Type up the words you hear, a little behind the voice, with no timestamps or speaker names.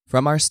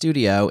From our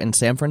studio in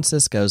San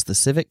Francisco's The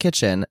Civic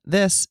Kitchen,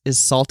 this is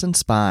Salt and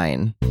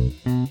Spine.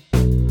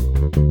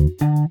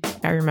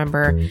 I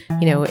remember,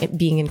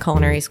 being in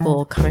culinary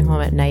school, coming home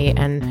at night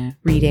and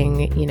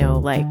reading,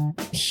 like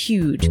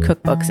huge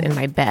cookbooks in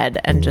my bed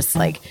and just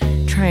like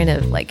trying to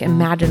like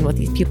imagine what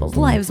these people's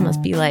lives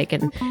must be like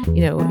and,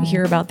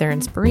 hear about their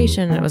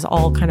inspiration. And it was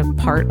all kind of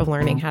part of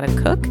learning how to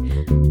cook.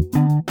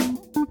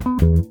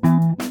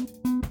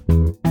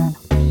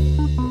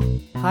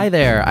 Hi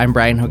there, I'm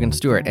Brian Hogan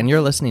Stewart, and you're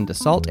listening to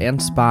Salt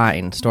and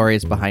Spine,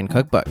 Stories Behind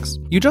Cookbooks.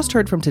 You just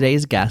heard from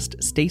today's guest,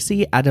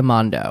 Stacey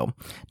Adimondo.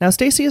 Now,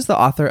 Stacey is the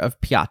author of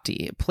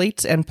Piatti,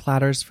 Plates and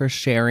Platters for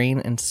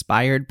Sharing,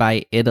 Inspired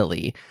by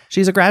Italy.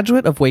 She's a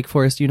graduate of Wake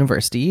Forest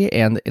University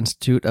and the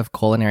Institute of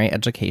Culinary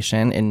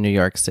Education in New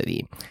York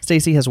City.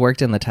 Stacey has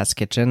worked in the test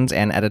kitchens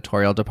and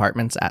editorial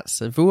departments at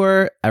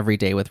Saveur, Every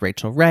Day with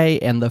Rachel Ray,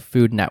 and the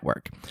Food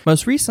Network.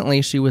 Most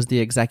recently, she was the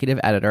executive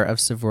editor of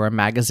Saveur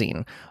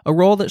magazine, a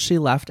role that she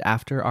left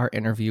after our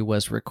interview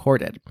was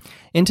recorded.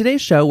 In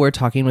today's show, we're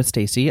talking with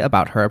Stacey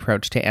about her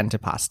approach to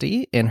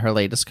antipasti in her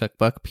latest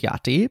cookbook,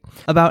 Piatti,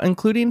 about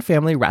including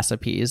family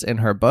recipes in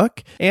her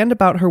book, and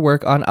about her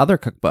work on other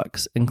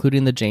cookbooks,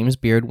 including the James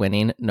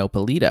Beard-winning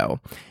Nopalito.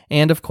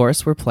 And of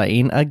course, we're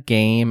playing a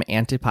game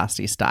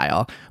antipasti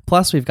style.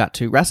 Plus, we've got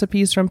 2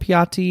 recipes from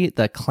Piatti,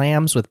 the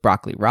clams with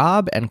broccoli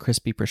rabe and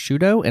crispy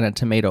prosciutto in a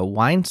tomato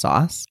wine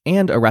sauce,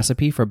 and a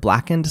recipe for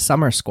blackened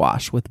summer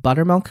squash with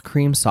buttermilk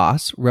cream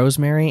sauce,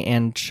 rosemary,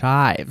 and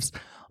chives.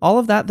 All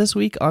of that this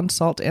week on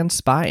Salt and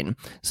Spine.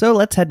 So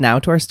let's head now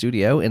to our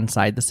studio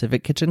inside the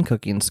Civic Kitchen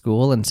Cooking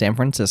School in San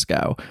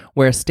Francisco,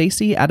 where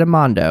Stacey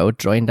Adimondo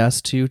joined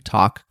us to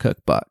talk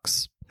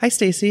cookbooks. Hi,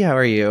 Stacey. How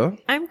are you?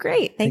 I'm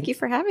great. Thank you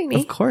for having me.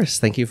 Of course.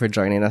 Thank you for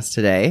joining us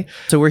today.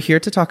 So we're here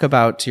to talk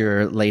about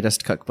your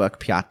latest cookbook,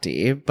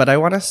 Piatti, but I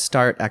want to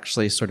start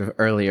actually sort of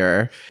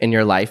earlier in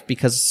your life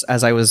because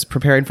as I was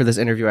preparing for this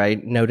interview,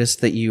 I noticed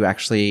that you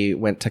actually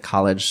went to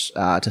college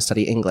to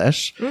study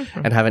English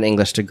and have an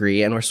English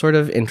degree, and were sort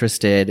of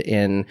interested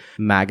in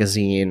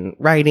magazine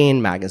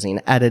writing,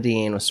 magazine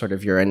editing was sort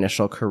of your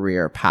initial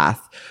career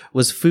path.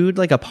 Was food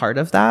like a part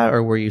of that,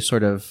 or were you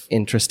sort of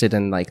interested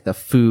in like the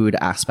food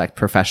aspect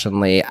professionally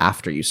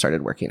after you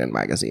started working in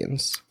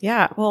magazines?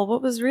 Yeah. Well,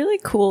 what was really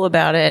cool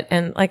about it,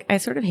 and like, I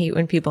sort of hate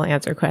when people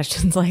answer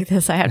questions like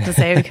this, I have to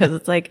say, because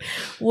it's like,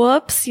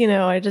 whoops,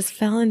 I just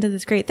fell into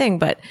this great thing.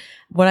 But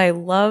what I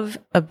love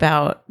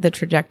about the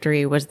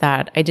trajectory was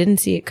that I didn't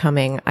see it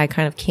coming. I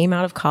kind of came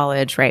out of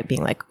college, right,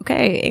 being like,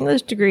 okay,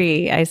 English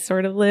degree. I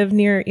sort of live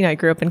near, I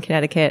grew up in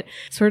Connecticut,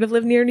 sort of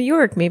live near New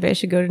York. Maybe I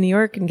should go to New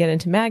York and get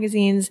into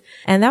magazines.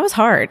 And that was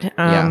hard.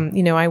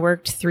 I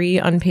worked 3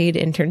 unpaid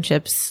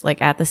internships like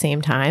at the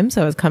same time.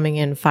 So I was coming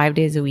in 5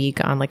 days a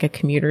week on like a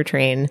commuter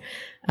train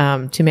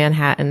to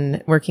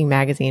Manhattan, working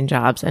magazine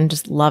jobs, and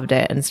just loved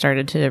it and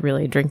started to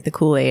really drink the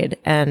Kool-Aid.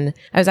 And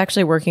I was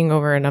actually working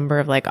over a number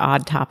of like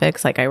odd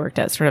topics. Like I worked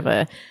at sort of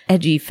a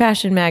edgy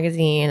fashion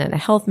magazine and a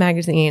health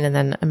magazine, and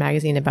then a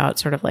magazine about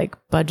sort of like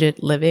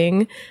budget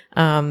living.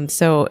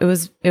 So it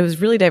was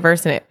really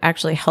diverse, and it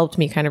actually helped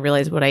me kind of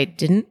realize what I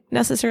didn't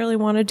necessarily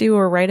want to do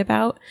or write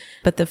about.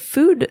 But the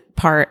food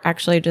part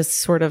actually just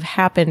sort of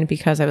happened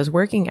because I was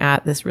working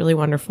at this really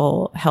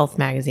wonderful health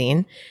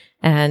magazine.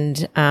 And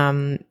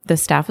the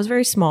staff was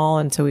very small,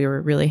 and so we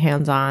were really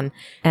hands-on.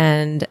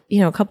 And,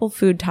 a couple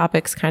food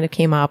topics kind of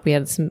came up. We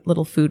had some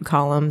little food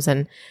columns,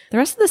 and the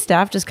rest of the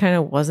staff just kind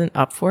of wasn't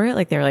up for it.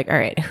 Like, they were like, all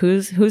right,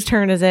 whose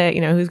turn is it?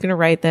 Who's going to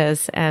write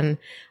this? And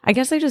I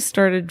guess I just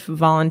started to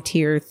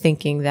volunteer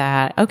thinking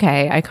that,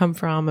 okay, I come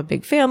from a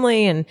big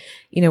family and,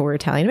 we're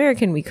Italian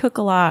American. We cook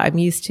a lot. I'm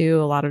used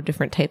to a lot of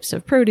different types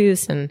of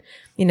produce and,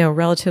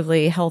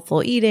 relatively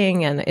healthful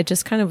eating. And it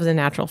just kind of was a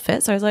natural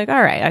fit. So I was like,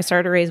 all right, I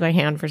started to raise my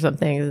hand for some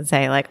things and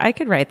say like, I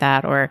could write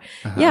that, or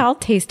yeah, I'll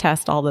taste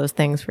test all those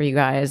things for you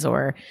guys.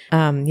 Or,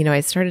 I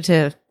started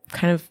to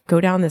kind of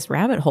go down this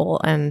rabbit hole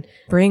and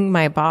bring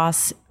my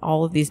boss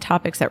all of these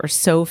topics that were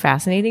so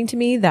fascinating to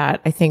me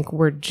that I think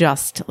were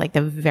just like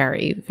the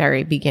very,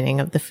 very beginning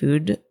of the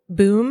food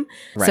boom.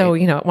 Right. So,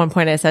 at one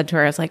point I said to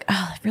her, I was like,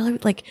 oh, I really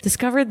like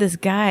discovered this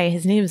guy.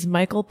 His name is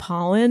Michael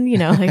Pollan,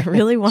 like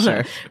really want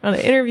to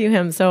interview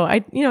him. So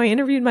I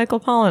interviewed Michael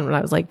Pollan when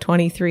I was like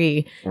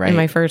 23 in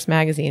my first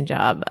magazine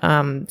job.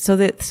 So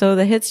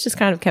the hits just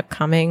kind of kept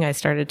coming. I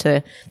started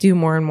to do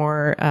more and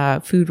more,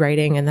 food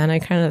writing. And then I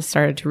kind of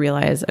started to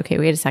realize, okay,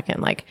 wait a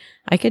second, like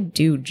I could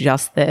do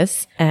just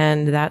this.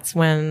 And that's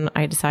when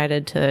I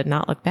decided to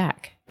not look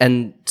back.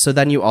 And so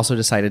then you also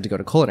decided to go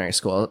to culinary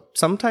school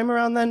sometime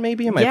around then,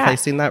 maybe? Am I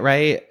placing that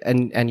right?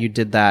 And you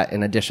did that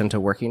in addition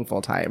to working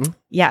full time?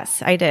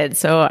 Yes, I did.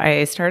 So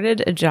I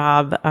started a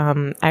job.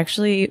 I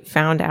actually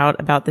found out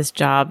about this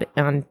job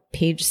on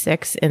page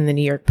 6 in the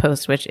New York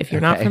Post, which if you're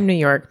not from New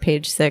York,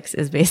 page 6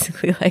 is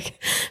basically like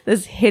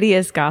this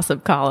hideous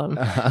gossip column,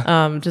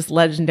 just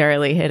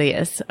legendarily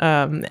hideous.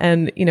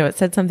 And, it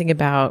said something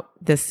about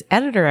this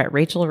editor at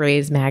Rachel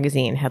Ray's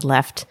magazine had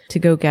left to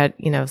go get,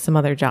 some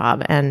other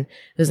job. And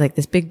it was like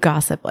this big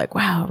gossip, like,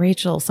 wow,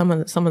 Rachel,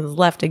 someone's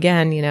left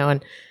again,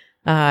 and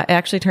It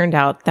actually turned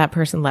out that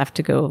person left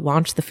to go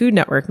launch the Food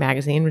Network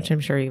magazine, which I'm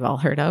sure you've all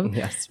heard of.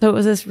 Yes. So it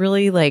was this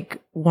really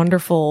like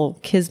wonderful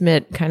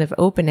kismet kind of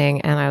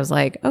opening. And I was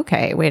like,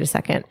 okay, wait a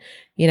second.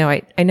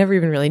 I never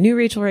even really knew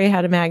Rachel Ray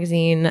had a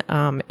magazine.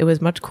 It was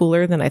much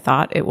cooler than I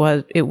thought it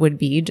would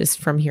be just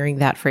from hearing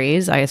that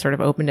phrase. I sort of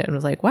opened it and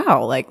was like,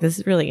 wow, like this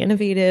is really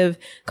innovative,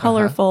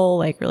 colorful,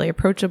 like really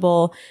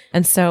approachable.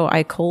 And so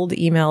I cold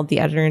emailed the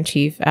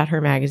editor-in-chief at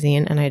her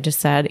magazine and I just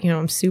said,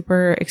 I'm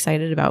super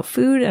excited about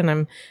food and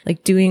I'm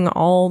like doing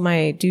all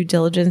my due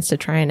diligence to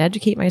try and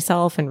educate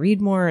myself and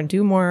read more and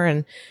do more.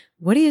 And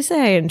what do you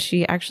say? And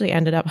she actually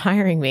ended up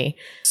hiring me.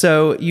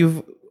 So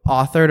you've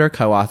authored or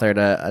co-authored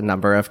a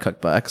number of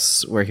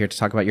cookbooks. We're here to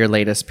talk about your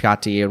latest,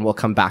 Piatti, and we'll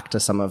come back to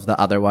some of the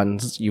other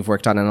ones you've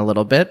worked on in a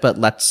little bit, but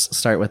let's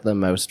start with the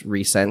most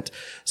recent.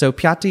 So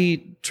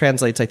Piatti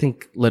translates, I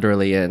think,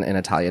 literally in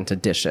Italian to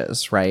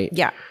dishes, right?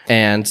 Yeah.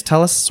 And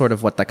tell us sort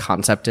of what the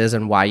concept is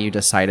and why you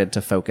decided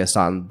to focus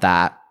on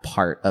that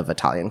part of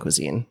Italian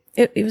cuisine.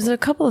 It was a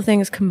couple of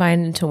things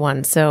combined into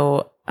one.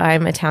 So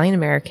I'm Italian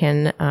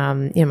American.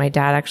 My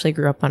dad actually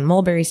grew up on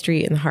Mulberry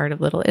Street in the heart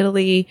of Little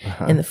Italy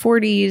in the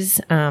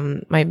 40s.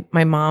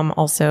 My mom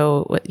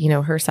also,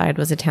 her side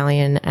was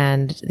Italian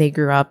and they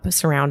grew up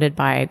surrounded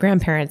by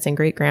grandparents and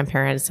great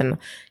grandparents and,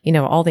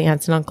 all the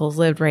aunts and uncles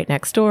lived right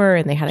next door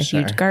and they had a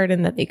huge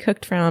garden that they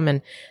cooked from.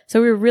 And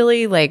so we were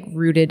really like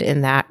rooted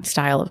in that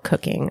style of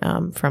cooking,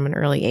 from an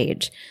early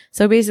age.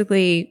 So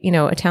basically,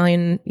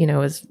 Italian,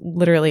 is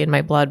literally in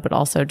my blood, but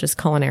also just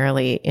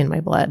culinarily in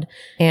my blood.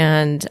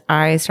 And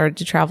I started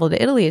to travel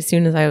to Italy as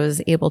soon as I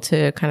was able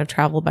to kind of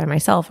travel by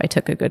myself. I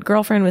took a good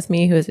girlfriend with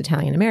me who is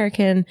Italian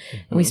American.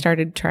 And we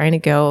started trying to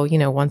go,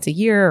 once a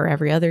year or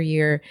every other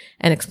year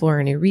and explore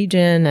a new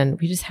region. And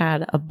we just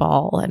had a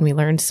ball and we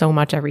learned so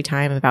much every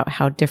time about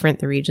how different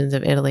the regions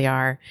of Italy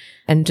are.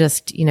 And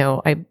just,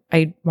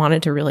 I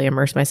wanted to really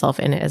immerse myself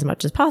in it as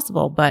much as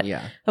possible. But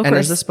yeah. Of and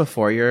course, is this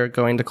before you're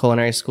going to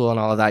culinary school and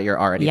all of that? You're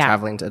already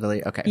traveling to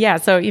Italy? Okay. Yeah.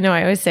 So,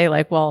 I always say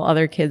like, while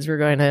other kids were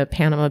going to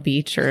Panama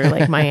Beach or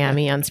like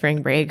Miami on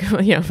spring break,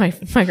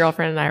 my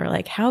girlfriend and I were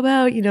like, how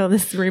about,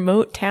 this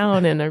remote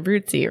town in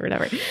Abruzzi or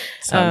whatever.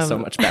 Sounds so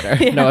much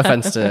better. Yeah. No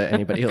offense to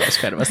anybody who loves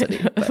Panama City.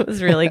 But. It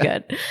was really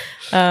good.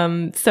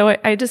 So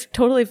I just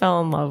totally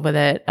fell in love with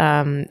it.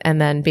 And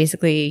then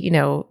basically,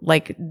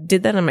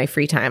 did that in my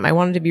free time. I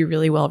wanted to be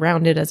really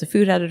well-rounded as a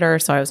food editor.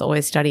 So I was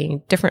always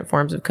studying different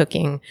forms of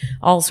cooking,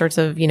 all sorts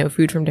of,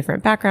 food from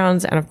different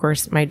backgrounds. And of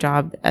course, my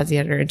job as the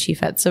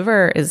editor-in-chief at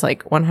Saveur is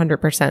like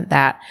 100%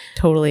 that,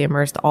 totally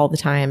immersed all the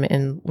time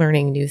in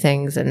learning new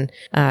things and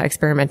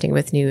experimenting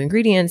with new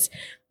ingredients.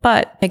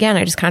 But again,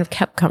 I just kind of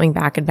kept coming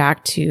back and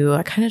back to,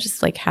 I kind of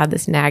just like had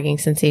this nagging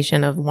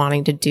sensation of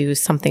wanting to do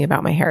something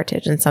about my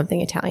heritage and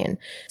something Italian.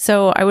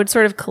 So I would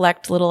sort of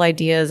collect little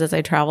ideas as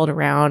I traveled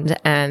around.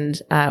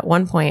 And at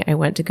one point I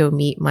went to go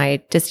meet my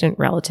distant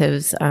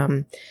relatives.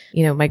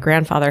 My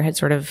grandfather had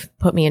sort of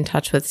put me in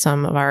touch with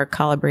some of our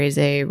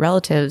Calabrese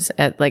relatives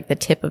at like the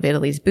tip of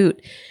Italy's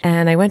boot.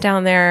 And I went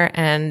down there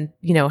and,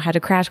 had a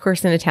crash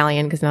course in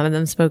Italian because none of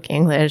them spoke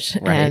English.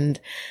 Right. And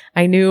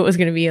I knew it was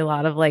going to be a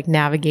lot of like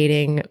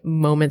navigating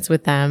moments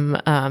with them.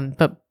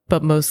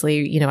 But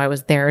mostly, I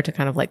was there to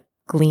kind of like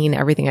glean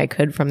everything I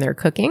could from their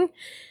cooking.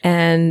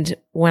 And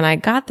when I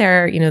got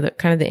there, the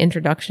kind of the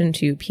introduction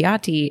to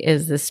Piatti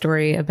is the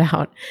story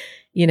about,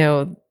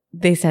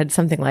 they said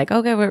something like,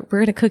 okay, we're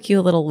going to cook you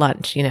a little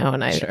lunch,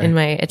 and in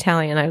my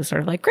Italian, I was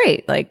sort of like,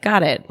 great, like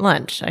got it,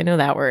 lunch. I know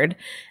that word.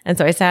 And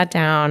so I sat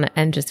down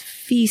and just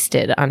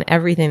feasted on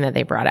everything that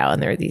they brought out.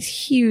 And there were these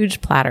huge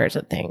platters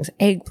of things,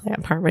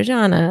 eggplant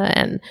parmigiana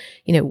and,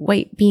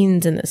 white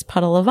beans in this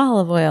puddle of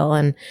olive oil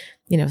and,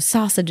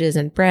 sausages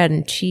and bread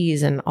and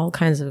cheese and all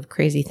kinds of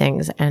crazy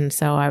things. And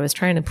so I was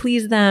trying to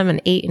please them and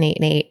ate and ate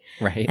and ate.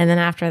 Right. And then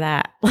after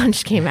that,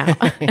 lunch came out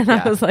and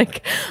I was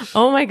like,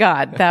 oh my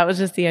God, that was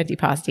just the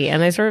antipasti.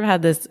 And I sort of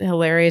had this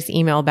hilarious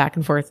email back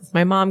and forth with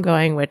my mom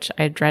going, which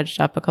I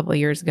dredged up a couple of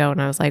years ago.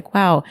 And I was like,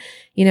 wow,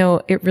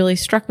 it really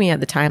struck me at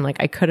the time. Like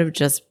I could have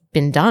just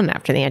been done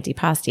after the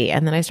antipasti.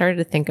 And then I started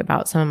to think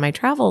about some of my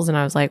travels and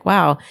I was like,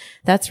 wow,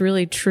 that's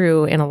really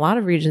true in a lot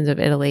of regions of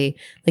Italy.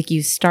 Like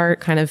you start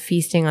kind of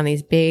feasting on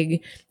these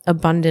big,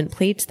 abundant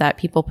plates that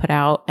people put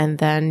out. And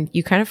then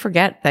you kind of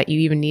forget that you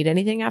even need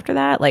anything after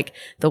that. Like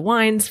the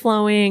wine's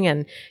flowing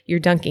and you're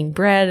dunking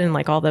bread and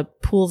like all the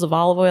pools of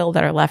olive oil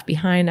that are left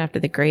behind after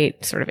the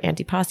great sort of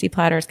antipasti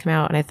platters come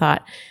out. And I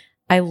thought,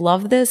 I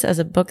love this as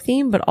a book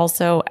theme, but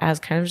also as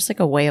kind of just like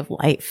a way of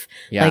life.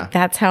 Yeah. Like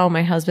that's how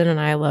my husband and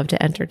I love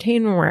to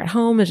entertain when we're at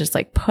home, is just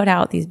like put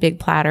out these big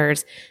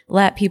platters,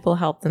 let people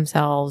help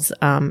themselves,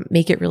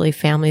 make it really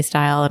family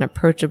style and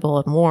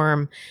approachable and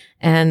warm.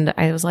 And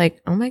I was like,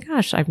 oh my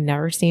gosh, I've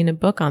never seen a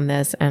book on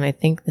this. And I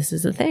think this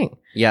is a thing.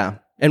 Yeah.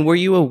 And were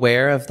you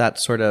aware of that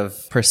sort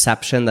of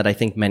perception that I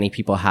think many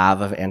people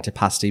have of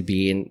antipasti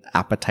being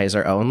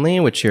appetizer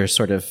only, which you're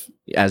sort of,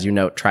 as you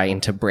note,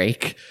 trying to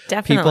break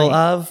Definitely. people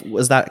of.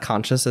 Was that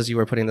conscious as you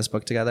were putting this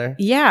book together?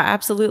 Yeah,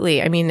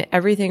 absolutely. I mean,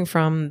 everything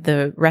from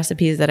the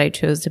recipes that I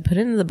chose to put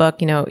into the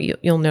book,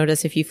 you'll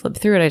notice if you flip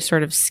through it, I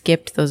sort of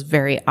skipped those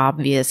very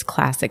obvious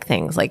classic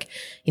things. Like,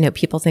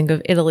 people think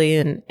of Italy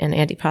and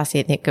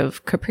antipasti, think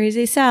of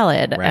caprese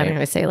salad. Right. And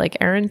I say like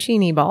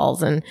arancini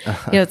balls. And,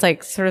 it's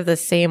like sort of the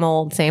same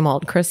old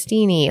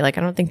crostini. Like,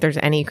 I don't think there's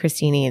any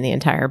crostini in the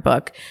entire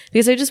book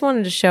because I just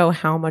wanted to show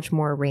how much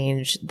more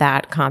range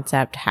that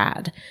concept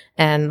had.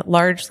 And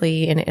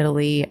largely in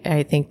Italy,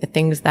 I think the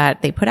things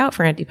that they put out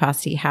for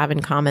antipasti have in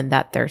common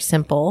that they're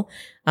simple.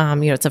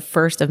 It's a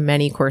first of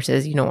many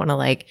courses. You don't want to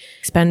like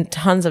spend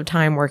tons of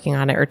time working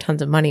on it or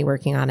tons of money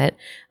working on it.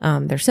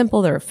 They're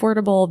simple. They're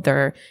affordable.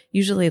 They're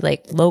usually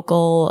like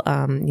local,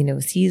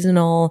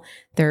 seasonal.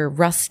 They're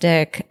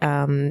rustic.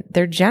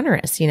 They're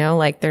generous,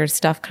 like there's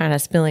stuff kind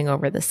of spilling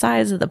over the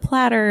sides of the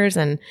platters,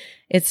 and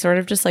it's sort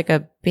of just like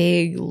a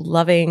big,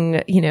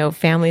 loving,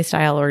 family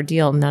style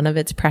ordeal. None of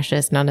it's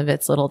precious. None of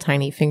it's little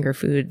tiny finger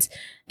foods.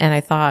 And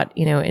I thought,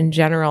 in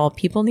general,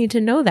 people need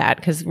to know that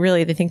because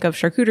really they think of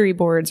charcuterie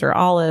boards or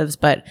olives,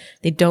 but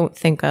they don't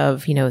think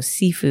of,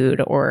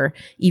 seafood or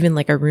even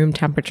like a room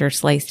temperature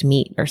sliced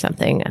meat or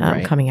something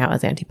coming out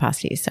as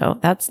antipasti. So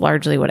that's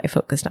largely what I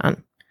focused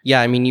on.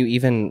 Yeah, I mean, you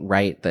even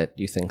write that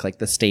you think like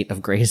the state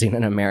of grazing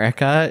in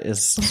America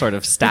is sort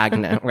of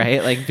stagnant,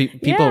 right? Like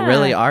people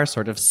really are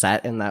sort of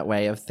set in that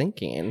way of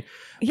thinking.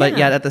 But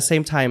yet at the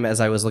same time, as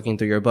I was looking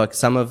through your book,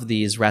 some of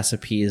these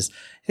recipes,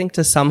 I think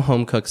to some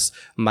home cooks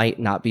might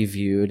not be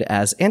viewed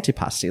as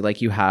antipasti.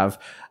 Like you have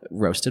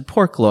roasted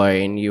pork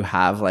loin, you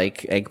have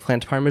like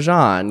eggplant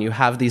parmesan, you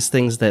have these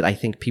things that I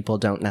think people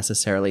don't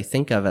necessarily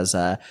think of as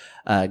a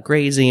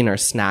grazing or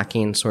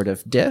snacking sort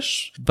of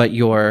dish, but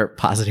you're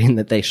positing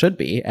that they should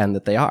be and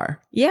that they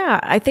are. Yeah,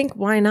 I think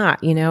why not?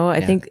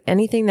 I think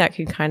anything that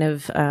could kind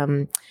of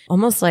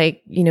almost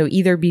like,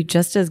 either be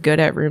just as good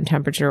at room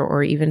temperature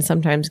or even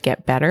sometimes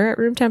get better at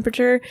room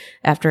temperature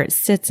after it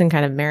sits and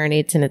kind of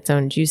marinates in its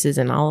own juices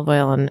and olive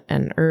oil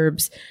and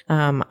herbs.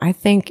 I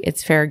think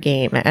it's fair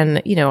game.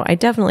 And, I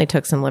definitely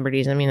took some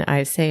liberties. I mean,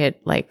 I say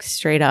it like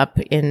straight up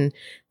in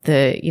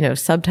the,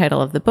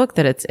 subtitle of the book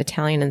that it's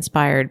Italian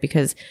inspired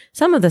because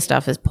some of the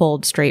stuff is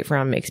pulled straight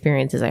from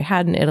experiences I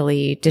had in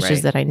Italy,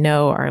 dishes that I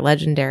know are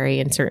legendary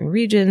in certain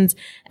regions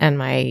and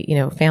my,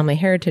 family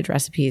heritage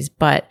recipes.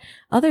 But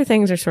other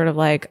things are sort of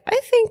like, I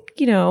think,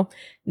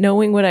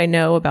 knowing what I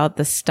know about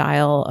the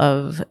style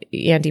of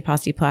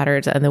antipasti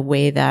platters and the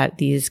way that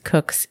these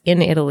cooks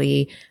in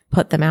Italy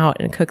put them out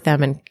and cook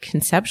them and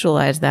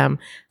conceptualize them,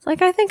 it's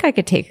like, I think I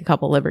could take a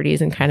couple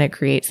liberties and kind of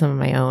create some of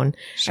my own.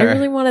 Sure. I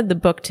really wanted the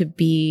book to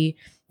be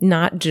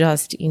not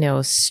just,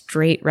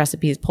 straight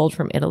recipes pulled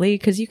from Italy,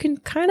 because you can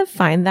kind of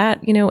find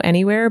that,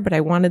 anywhere, but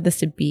I wanted this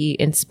to be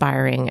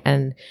inspiring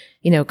and,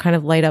 kind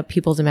of light up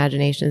people's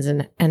imaginations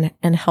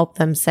and help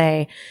them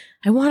say,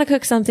 I want to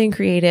cook something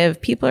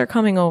creative. People are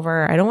coming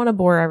over. I don't want to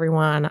bore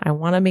everyone. I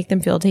want to make them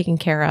feel taken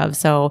care of.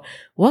 So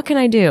what can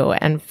I do?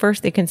 And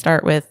first they can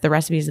start with the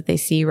recipes that they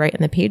see right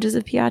in the pages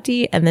of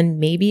Piatti. And then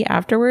maybe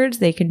afterwards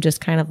they can just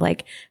kind of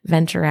like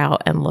venture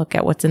out and look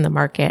at what's in the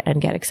market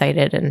and get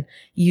excited and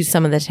use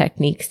some of the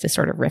techniques to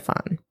sort of riff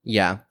on.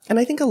 Yeah. And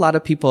I think a lot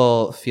of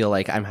people feel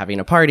like I'm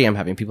having a party. I'm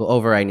having people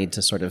over. I need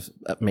to sort of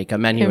make a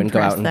menu and go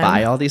out and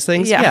buy all these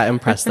things. Yeah,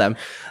 impress them.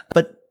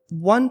 But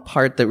one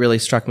part that really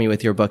struck me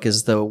with your book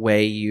is the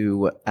way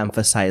you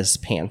emphasize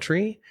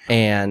pantry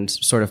and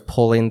sort of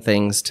pulling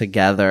things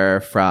together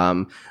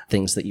from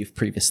things that you've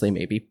previously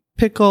maybe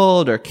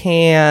pickled or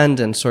canned,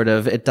 and sort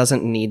of it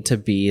doesn't need to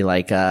be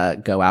like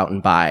go out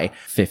and buy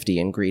 50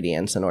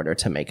 ingredients in order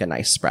to make a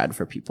nice spread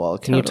for people.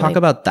 Can you talk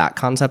about that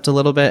concept a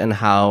little bit and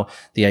how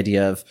the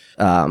idea of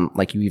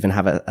like you even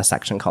have a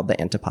section called the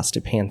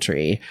Antipasti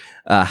Pantry,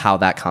 how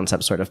that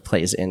concept sort of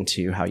plays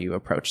into how you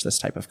approach this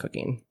type of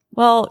cooking?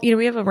 Well,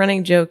 we have a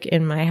running joke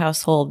in my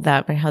household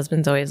that my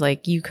husband's always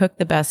like, you cook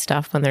the best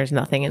stuff when there's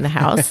nothing in the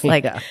house.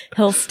 Like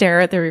he'll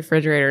stare at the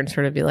refrigerator and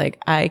sort of be like,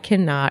 I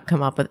cannot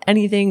come up with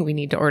anything. We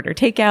need to order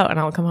takeout. And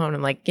I'll come home and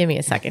I'm like, give me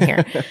a second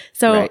here.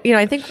 So,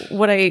 I think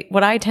what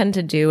I tend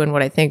to do and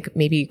what I think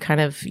maybe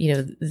kind of,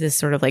 this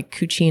sort of like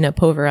cucina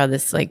povera,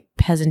 this like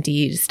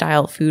peasant-y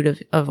style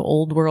food of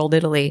old world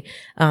Italy,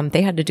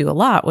 they had to do a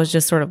lot was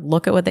just sort of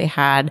look at what they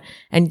had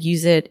and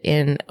use it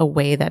in a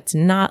way that's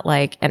not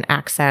like an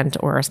accent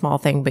or a small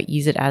thing, but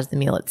use it as the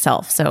meal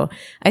itself. So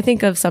I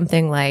think of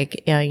something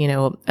like,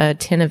 a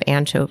tin of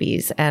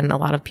anchovies, and a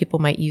lot of people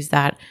might use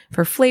that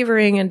for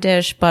flavoring a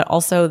dish, but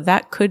also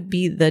that could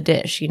be the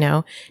dish,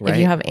 If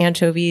you have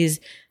anchovies,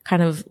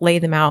 kind of lay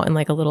them out in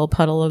like a little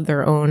puddle of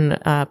their own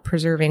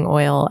preserving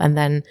oil, and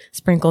then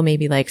sprinkle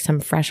maybe like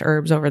some fresh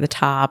herbs over the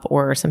top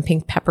or some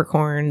pink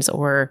peppercorns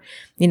or,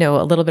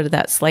 a little bit of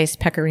that sliced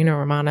pecorino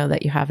romano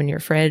that you have in your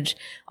fridge.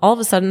 All of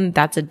a sudden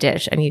that's a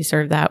dish, and you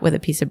serve that with a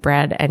piece of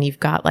bread and you've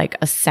got like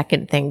a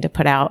second thing to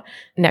put out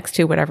next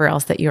to whatever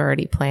else that you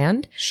already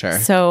planned. Sure.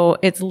 So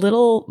it's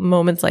little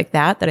moments like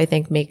that I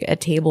think make a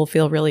table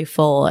feel really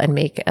full and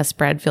make a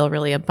spread feel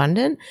really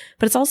abundant.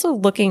 But it's also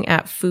looking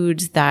at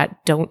foods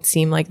that don't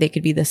seem like like they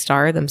could be the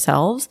star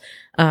themselves.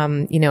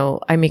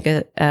 I make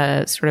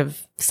a sort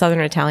of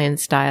Southern Italian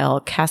style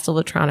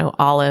Castelvetrano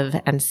olive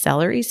and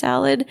celery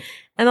salad.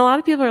 And a lot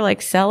of people are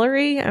like,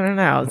 celery? I don't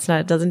know.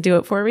 It doesn't do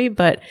it for me.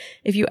 But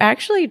if you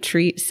actually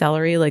treat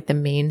celery like the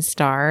main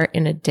star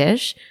in a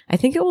dish, I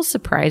think it will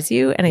surprise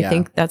you. And I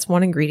think that's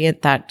one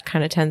ingredient that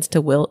kind of tends to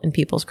wilt in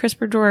people's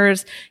crisper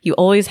drawers. You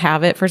always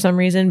have it for some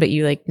reason, but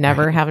you like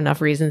never have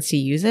enough reasons to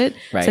use it.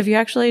 Right. So if you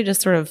actually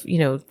just sort of,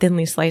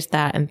 thinly slice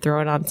that and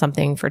throw it on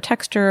something for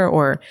texture,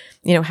 or,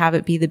 have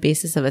it be the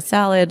basis of a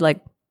salad,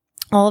 like,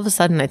 all of a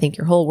sudden, I think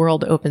your whole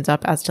world opens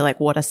up as to like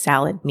what a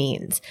salad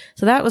means.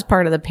 So that was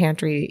part of the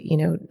pantry,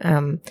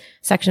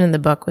 section in the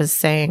book, was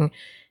saying,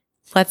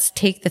 let's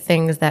take the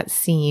things that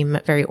seem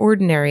very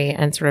ordinary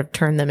and sort of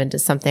turn them into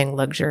something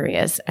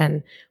luxurious.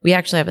 And we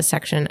actually have a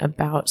section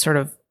about sort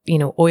of,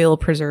 oil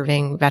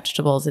preserving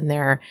vegetables in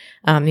there.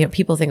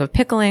 People think of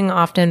pickling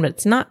often, but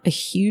it's not a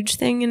huge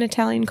thing in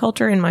Italian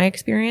culture, in my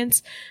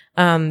experience.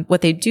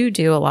 What they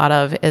do a lot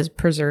of is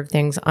preserve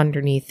things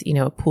underneath,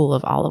 a pool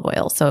of olive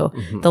oil. So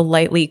they'll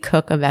lightly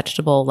cook a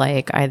vegetable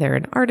like either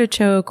an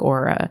artichoke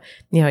or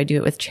I do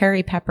it with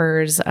cherry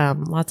peppers,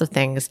 lots of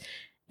things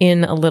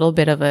in a little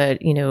bit of a,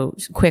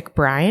 quick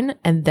brine.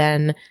 And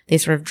then they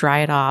sort of dry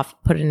it off,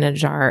 put it in a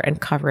jar and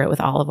cover it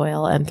with olive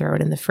oil and throw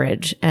it in the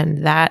fridge.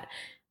 And that,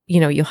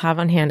 you'll have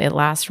on hand. It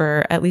lasts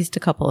for at least a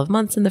couple of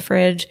months in the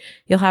fridge.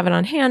 You'll have it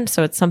on hand.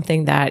 So it's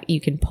something that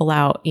you can pull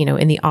out,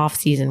 in the off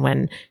season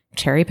when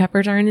cherry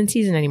peppers aren't in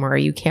season anymore.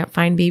 You can't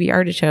find baby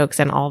artichokes.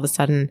 And all of a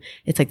sudden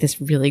it's like this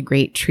really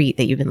great treat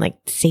that you've been like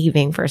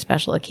saving for a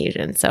special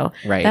occasion. So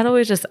that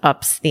always just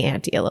ups the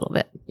ante a little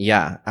bit.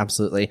 Yeah,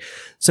 absolutely.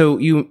 So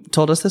you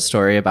told us the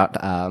story about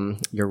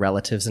your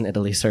relatives in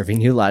Italy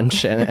serving you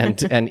lunch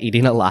and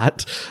eating a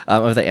lot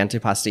of the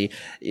antipasti.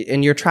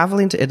 And you're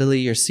traveling to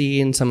Italy, you're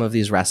seeing some of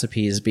these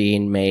recipes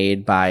being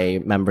made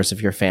by members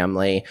of your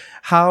family.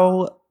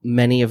 How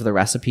many of the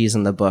recipes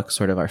in the book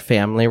sort of are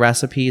family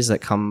recipes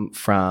that come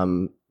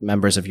from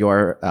members of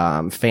your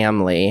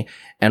family?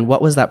 And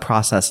what was that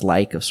process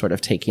like of sort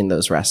of taking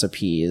those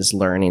recipes,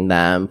 learning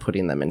them,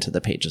 putting them into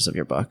the pages of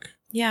your book?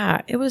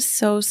 Yeah, it was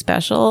so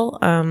special.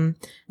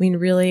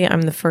 Really,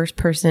 I'm the first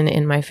person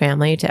in my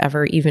family to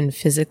ever even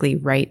physically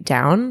write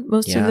down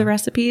most of the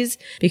recipes,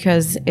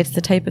 because it's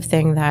the type of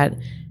thing that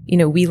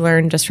we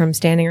learn just from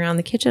standing around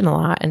the kitchen a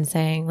lot and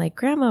saying like,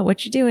 Grandma,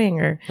 what you doing?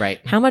 Or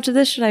how much of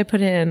this should I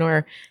put in?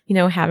 Or,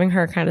 having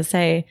her kind of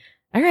say,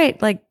 all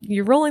right, like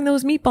you're rolling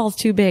those meatballs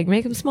too big,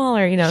 make them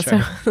smaller, Sure.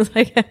 So it's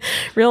like a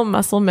real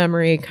muscle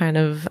memory kind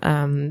of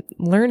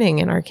learning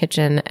in our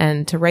kitchen.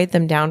 And to write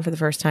them down for the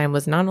first time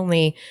was not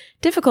only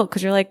difficult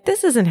because you're like,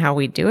 this isn't how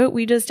we do it.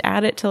 We just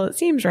add it till it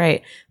seems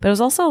right. But it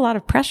was also a lot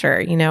of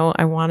pressure.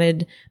 I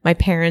wanted my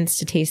parents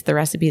to taste the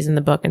recipes in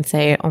the book and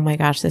say, oh my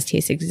gosh, this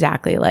tastes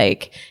exactly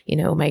like,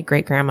 my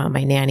great grandma,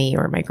 my nanny,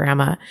 or my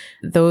grandma.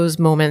 Those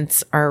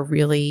moments are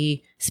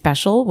really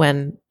special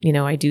when,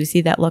 I do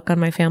see that look on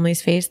my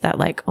family's face that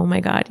like, oh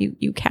my God,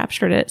 you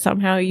captured it.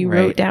 Somehow you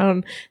wrote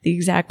down the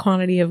exact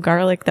quantity of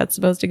garlic that's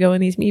supposed to go in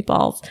these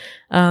meatballs.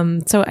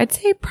 So I'd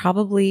say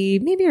probably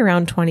maybe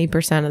around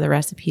 20% of the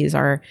recipes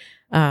are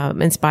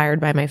inspired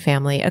by my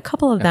family. A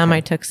couple of them I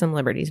took some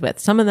liberties with.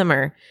 Some of them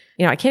are,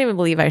 I can't even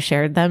believe I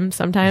shared them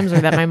sometimes,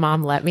 or that my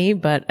mom let me,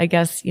 but I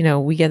guess,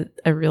 we get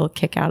a real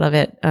kick out of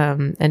it.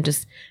 And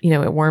just,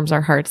 it warms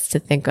our hearts to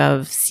think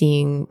of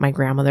seeing my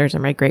grandmother's or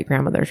my great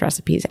grandmother's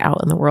recipes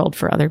out in the world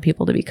for other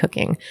people to be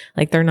cooking.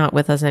 Like they're not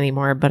with us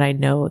anymore, but I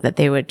know that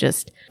they would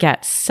just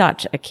get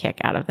such a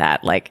kick out of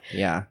that. Like,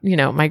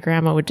 my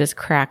grandma would just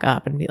crack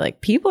up and be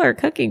like, people are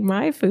cooking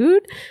my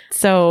food.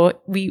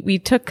 So we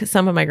took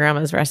some of my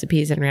grandma's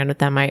recipes and ran with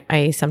them.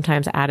 I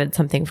sometimes added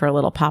something for a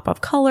little pop of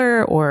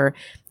color, or,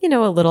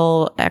 a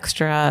little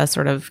extra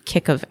sort of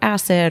kick of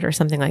acid or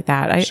something like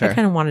that. I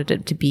kind of wanted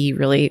it to be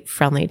really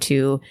friendly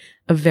to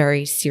a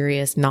very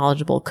serious,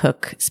 knowledgeable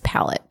cook's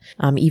palate,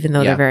 even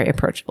though they're very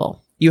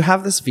approachable. You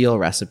have this veal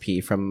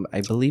recipe from,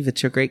 I believe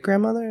it's your great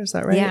grandmother. Is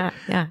that right?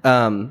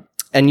 Yeah.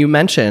 And you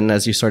mentioned,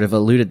 as you sort of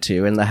alluded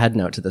to in the head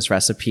note to this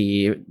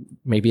recipe,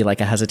 maybe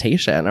like a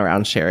hesitation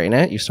around sharing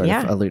it. You sort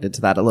of alluded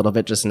to that a little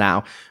bit just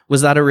now.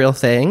 Was that a real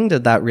thing?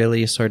 Did that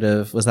really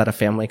was that a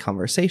family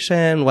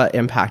conversation? What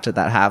impact did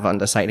that have on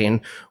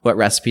deciding what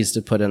recipes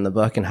to put in the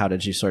book, and how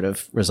did you sort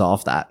of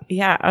resolve that?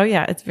 Yeah. Oh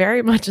yeah. It's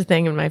very much a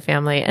thing in my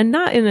family, and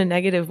not in a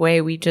negative way.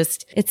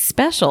 It's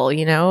special,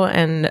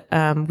 and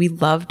we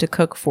love to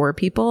cook for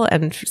people.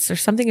 And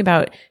there's something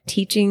about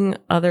teaching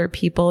other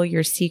people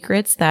your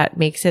secrets that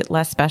makes it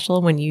less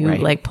special when you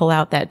like pull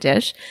out that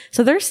dish.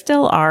 So there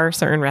still are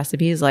certain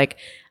recipes, like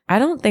I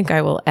don't think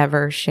I will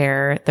ever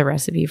share the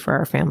recipe for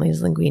our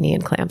family's linguine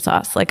and clam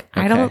sauce. Like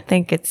I don't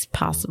think it's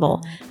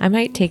possible. I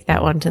might take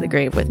that one to the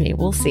grave with me.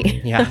 We'll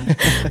see. Yeah.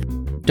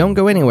 Don't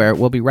go anywhere.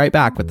 We'll be right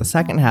back with the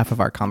second half of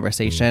our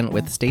conversation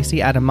with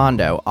Stacey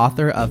Adimondo,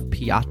 author of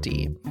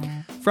Piatti.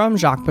 From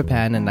Jacques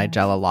Pepin and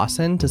Nigella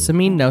Lawson to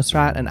Samin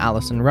Nosrat and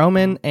Allison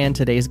Roman and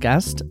today's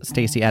guest,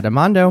 Stacey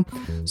Adimondo,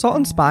 Salt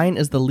and Spine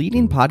is the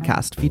leading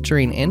podcast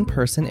featuring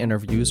in-person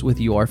interviews with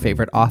your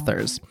favorite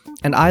authors.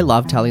 And I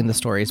love telling the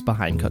stories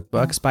behind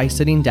cookbooks by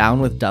sitting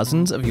down with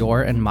dozens of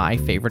your and my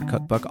favorite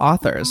cookbook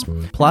authors.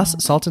 Plus,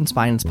 Salt and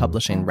Spine is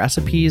publishing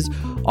recipes,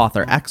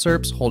 author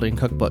excerpts, holding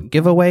cookbook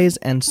giveaways,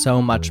 and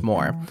so much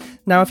more.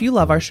 Now, if you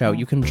love our show,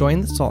 you can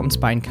join the Salt and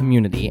Spine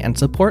community and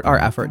support our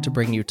effort to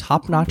bring you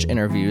top-notch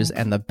interviews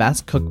and the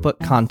best cookbook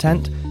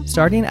content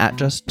starting at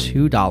just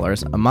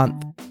 $2 a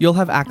month. You'll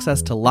have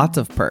access to lots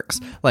of perks,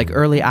 like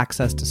early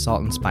access to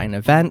Salt and Spine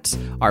events,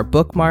 our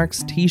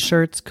bookmarks,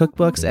 t-shirts,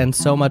 cookbooks, and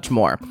so much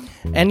more.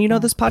 And you know,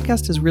 this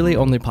podcast is really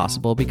only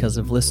possible because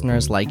of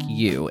listeners like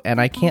you, and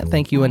I can't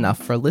thank you enough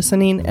for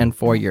listening and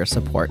for your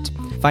support.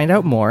 Find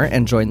out more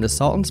and join the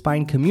Salt and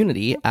Spine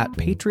community at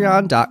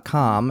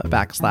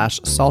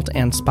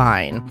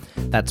patreon.com/saltandspine.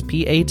 That's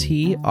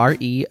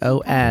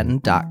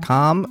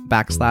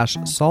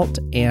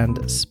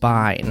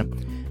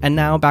patreon.com/saltandspine. And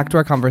now back to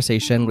our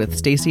conversation with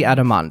Stacey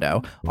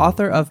Adamando,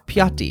 author of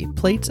Piatti,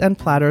 Plates and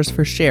Platters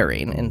for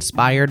Sharing,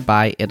 inspired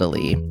by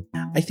Italy.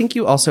 I think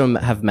you also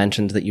have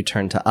mentioned that you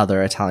turned to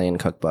other Italian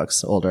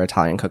cookbooks, older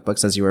Italian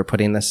cookbooks, as you were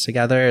putting this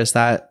together. Is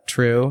that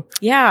true?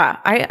 Yeah,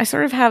 I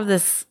sort of have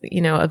this,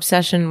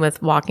 obsession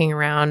with walking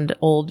around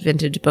old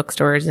vintage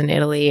bookstores in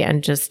Italy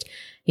and just,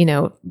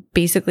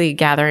 basically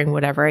gathering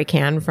whatever I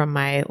can from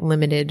my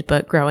limited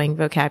but growing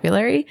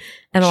vocabulary.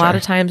 And a lot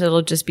of times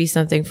it'll just be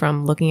something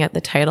from looking at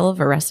the title of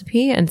a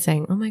recipe and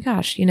saying, oh my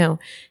gosh,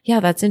 yeah,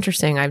 that's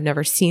interesting. I've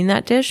never seen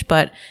that dish,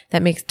 but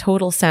that makes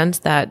total sense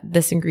that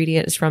this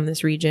ingredient is from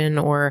this region,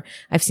 or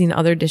I've seen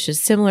other dishes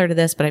similar to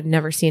this, but I've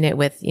never seen it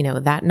with,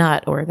 that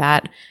nut or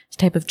that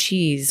type of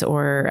cheese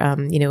or,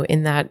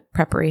 in that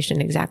preparation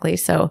exactly.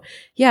 So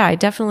yeah,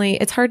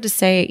 it's hard to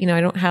say,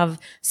 I don't have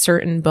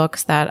certain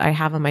books that I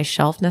have on my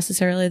shelf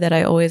necessarily that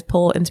I always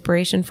pull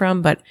inspiration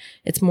from, but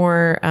it's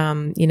more,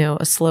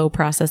 a slow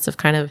process of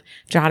kind of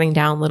jotting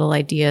down little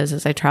ideas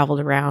as I traveled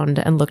around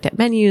and looked at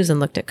menus and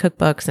looked at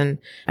cookbooks. And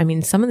I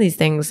mean, some of these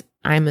things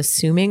I'm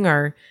assuming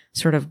are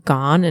sort of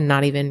gone and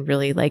not even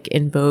really like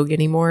in vogue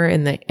anymore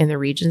in the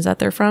regions that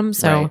they're from.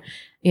 So, right.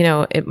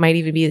 It might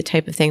even be the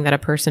type of thing that a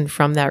person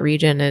from that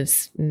region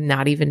is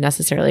not even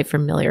necessarily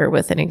familiar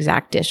with an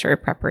exact dish or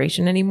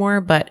preparation anymore,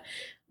 but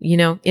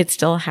it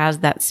still has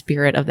that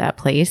spirit of that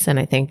place. And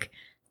I think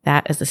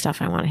that is the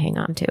stuff I want to hang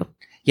on to.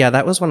 Yeah,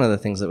 that was one of the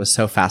things that was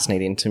so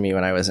fascinating to me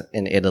when I was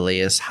in Italy,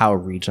 is how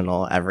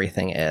regional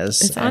everything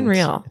is. It's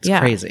unreal. It's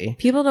crazy.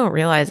 People don't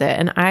realize it.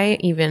 And I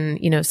even,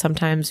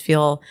 sometimes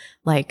feel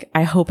like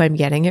I hope I'm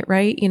getting it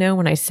right,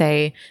 when I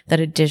say that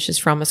a dish is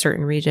from a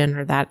certain region,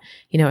 or that,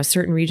 a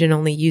certain region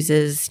only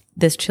uses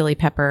this chili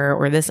pepper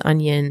or this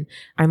onion.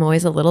 I'm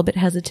always a little bit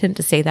hesitant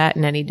to say that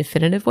in any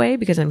definitive way,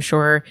 because I'm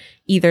sure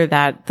either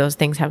that those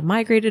things have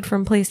migrated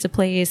from place to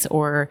place,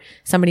 or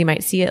somebody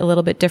might see it a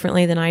little bit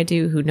differently than I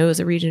do, who knows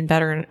a region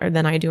better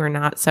than I do or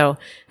not. So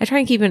I try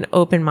and keep an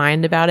open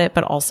mind about it,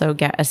 but also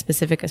get as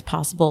specific as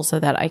possible so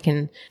that I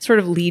can sort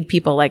of lead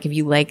people, like, if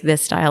you like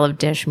this style of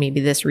dish, maybe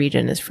this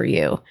region is for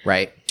you.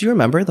 Right. Do you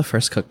remember the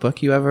first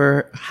cookbook you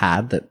ever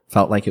had that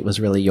felt like it was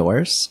really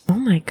yours? Oh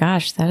my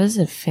gosh, that is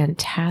a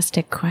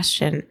fantastic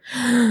question.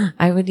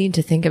 I would need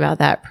to think about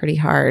that pretty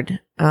hard.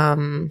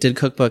 Did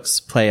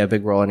cookbooks play a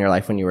big role in your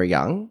life when you were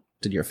young?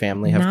 Did your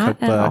family have not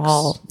cookbooks? At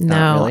all. Not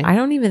No, really? I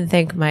don't even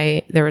think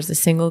there was a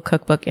single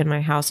cookbook in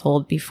my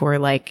household before,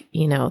 like,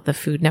 the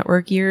Food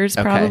Network years,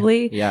 Okay.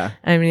 probably. Yeah.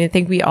 I mean, I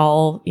think we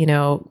all,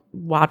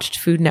 watched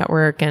Food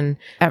Network, and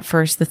at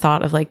first the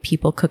thought of like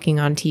people cooking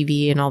on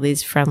TV in all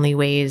these friendly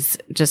ways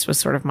just was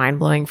sort of mind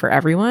blowing for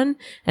everyone.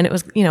 And it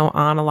was,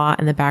 on a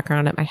lot in the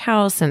background at my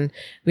house, and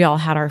we all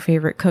had our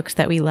favorite cooks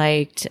that we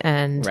liked.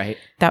 And Right.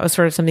 that was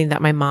sort of something that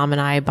my mom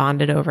and I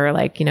bonded over,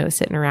 like,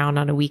 sitting around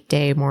on a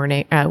weekend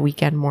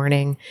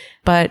morning.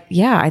 But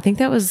yeah, I think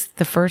that was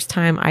the first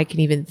time I can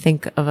even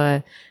think of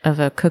a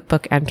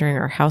cookbook entering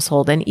our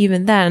household. And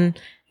even then,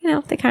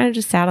 they kind of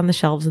just sat on the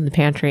shelves in the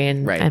pantry,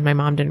 and Right. my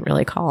mom didn't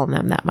really call on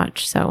them that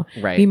much. So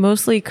Right. we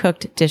mostly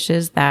cooked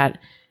dishes that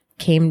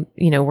came,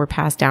 were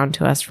passed down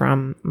to us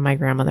from my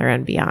grandmother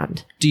and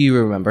beyond. Do you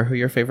remember who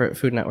your favorite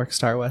Food Network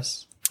star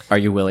was? Are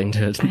you willing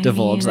to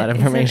divulge that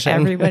information?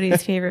 Isn't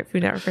everybody's favorite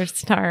Food Network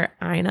star,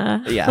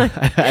 Ina? Yeah,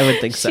 I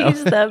would think so.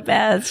 She's the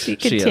best. She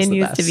She is the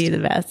continues to best. be the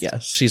best.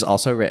 Yes. She's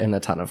also written a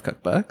ton of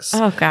cookbooks.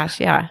 Oh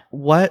gosh, yeah.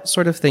 What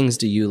sort of things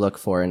do you look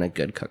for in a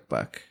good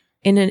cookbook?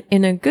 In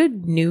a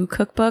good new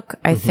cookbook,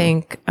 I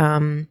think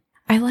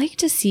I like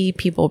to see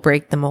people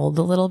break the mold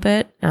a little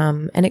bit.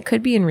 And it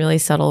could be in really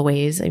subtle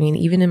ways. I mean,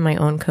 even in my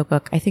own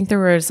cookbook, I think there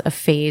was a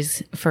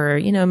phase for,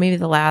 maybe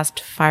the last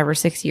 5 or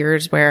 6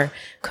 years where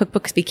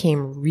cookbooks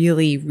became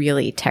really,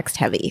 really text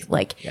heavy.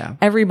 Like Yeah.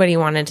 everybody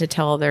wanted to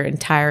tell their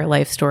entire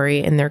life story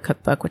in their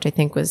cookbook, which I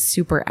think was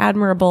super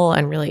admirable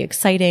and really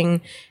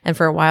exciting. And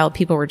for a while,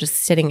 people were just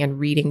sitting and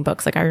reading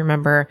books. Like I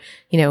remember,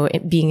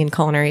 being in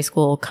culinary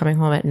school, coming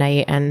home at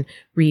night and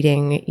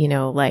reading,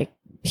 like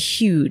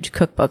huge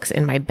cookbooks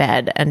in my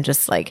bed and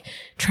just like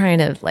trying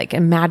to like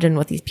imagine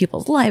what these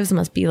people's lives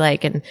must be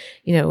like and,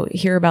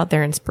 hear about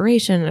their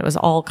inspiration. It was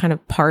all kind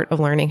of part of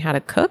learning how to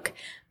cook.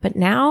 But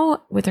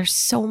now there's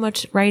so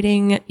much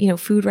writing,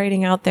 food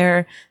writing out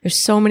there, there's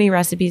so many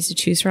recipes to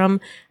choose from.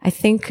 I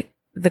think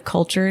the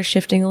culture is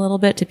shifting a little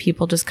bit to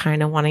people just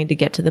kind of wanting to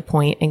get to the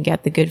point and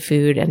get the good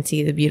food and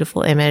see the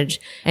beautiful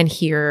image and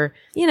hear,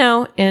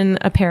 in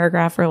a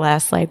paragraph or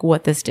less, like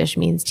what this dish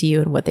means to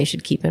you and what they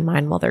should keep in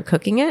mind while they're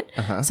cooking it.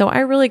 So I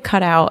really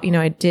cut out,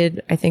 I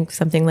did, I think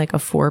something like a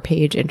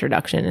 4-page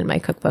introduction in my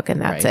cookbook and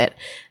that's it.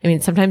 I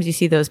mean, sometimes you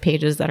see those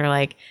pages that are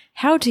like,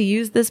 how to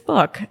use this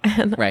book.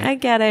 And I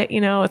get it.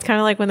 It's kind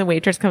of like when the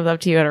waitress comes up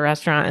to you at a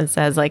restaurant and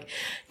says like,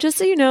 just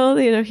so you know,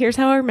 here's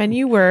how our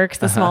menu works.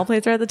 The small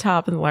plates are at the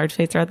top and the large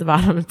plates are at the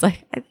bottom. It's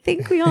like, I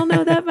think we all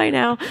know that by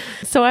now.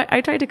 So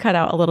I tried to cut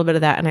out a little bit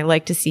of that. And I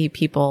like to see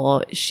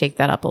people shake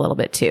that up a little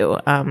bit too.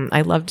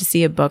 I love to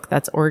see a book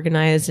that's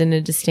organized in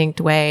a distinct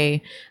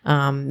way,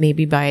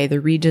 maybe by the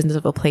regions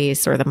of a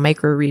place or the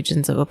micro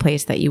regions of a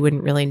place that you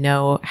wouldn't really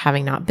know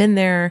having not been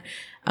there.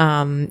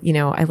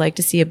 I like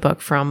to see a book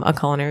from a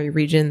culinary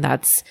region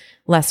that's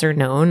lesser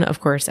known, of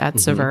course, at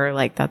Saveur,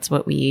 like that's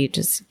what we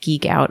just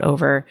geek out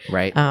over.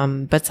 Right.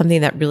 But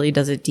something that really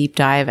does a deep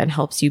dive and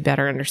helps you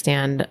better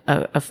understand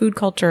a food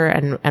culture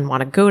and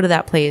want to go to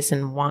that place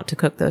and want to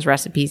cook those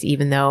recipes,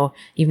 even though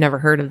you've never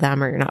heard of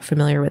them or you're not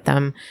familiar with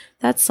them.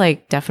 That's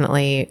like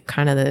definitely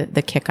kind of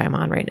the kick I'm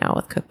on right now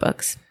with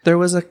cookbooks. There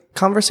was a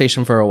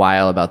conversation for a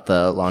while about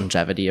the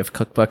longevity of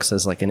cookbooks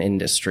as like an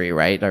industry,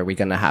 right? Are we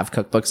going to have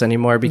cookbooks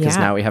anymore? Because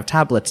now we have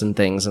tablets and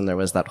things. And there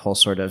was that whole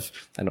sort of,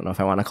 I don't know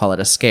if I want to call it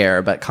a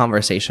scare, but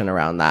conversation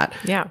around that.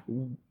 Yeah.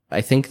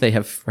 I think they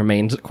have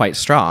remained quite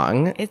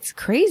strong. It's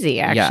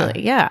crazy,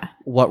 actually. Yeah.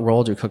 What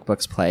role do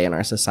cookbooks play in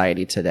our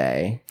society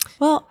today?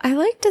 Well, I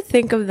like to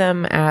think of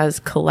them as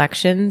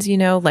collections,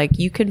 like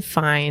you can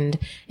find,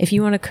 if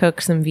you want to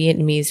cook some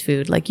Vietnamese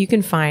food, like you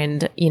can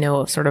find,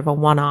 sort of a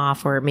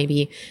one-off or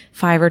maybe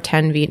 5 or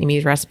 10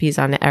 Vietnamese recipes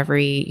on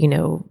every,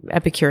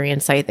 Epicurean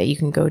site that you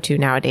can go to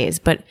nowadays.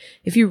 But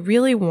if you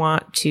really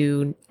want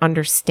to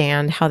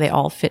understand how they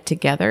all fit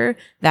together,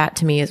 that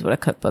to me is what a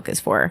cookbook is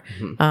for.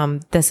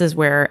 This is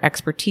where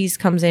expertise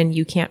comes in.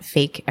 You can't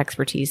fake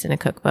expertise in a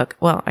cookbook.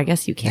 Well, I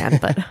guess you can,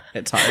 but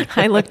it's hard.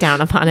 I look down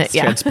upon it. It's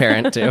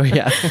transparent too.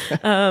 Yeah.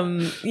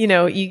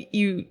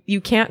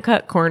 You can't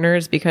cut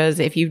corners because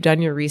if you've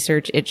done your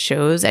research, it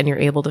shows and you're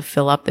able to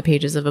fill up the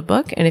pages of a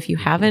book. And if you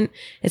haven't,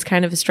 it's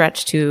kind of a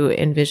stretch to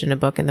envision a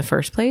book in the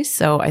first place.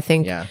 So I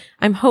think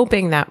I'm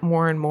hoping that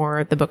more and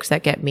more the books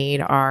that get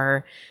made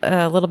are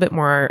a little bit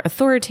more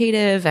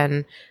authoritative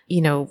and,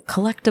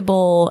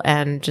 collectible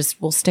and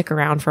just will stick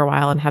around for a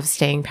while and have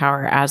staying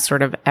power as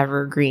sort of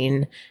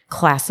evergreen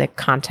classic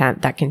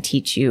content that can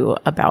teach you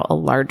about a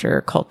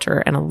larger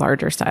culture and a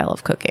larger style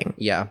of cooking.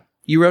 Yeah.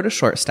 You wrote a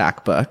short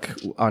stack book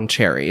on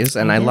cherries,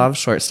 and I love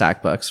short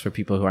stack books. For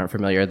people who aren't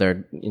familiar,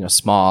 they're,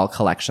 small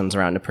collections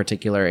around a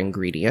particular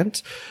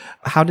ingredient.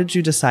 How did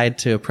you decide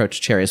to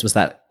approach cherries? Was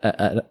that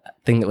a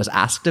thing that was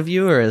asked of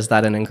you, or is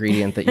that an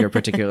ingredient that you're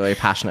particularly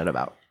passionate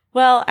about?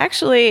 Well,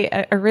 actually,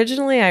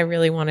 originally I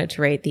really wanted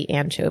to write the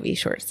anchovy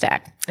short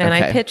stack. And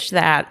I pitched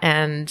that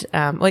and,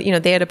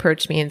 they had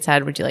approached me and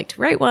said, would you like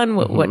to write one?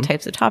 What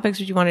types of topics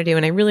would you want to do?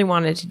 And I really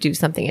wanted to do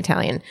something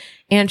Italian.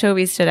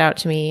 Anchovies stood out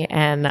to me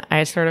and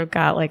I sort of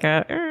got like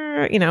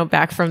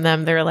back from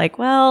them. They were like,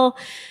 well,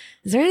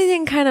 is there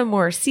anything kind of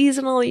more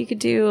seasonal you could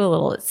do? A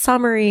little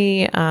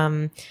summery?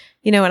 And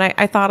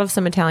I thought of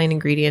some Italian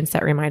ingredients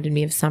that reminded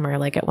me of summer.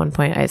 Like at one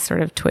point I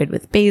sort of toyed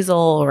with basil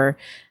or,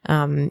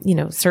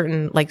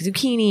 certain like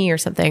zucchini or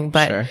something,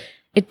 but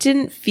it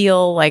didn't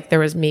feel like there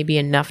was maybe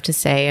enough to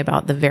say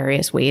about the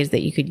various ways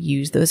that you could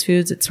use those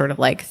foods. It's sort of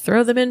like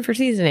throw them in for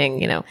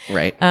seasoning,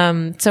 Right.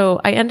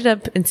 So I ended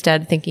up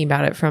instead thinking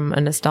about it from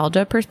a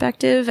nostalgia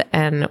perspective.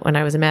 And when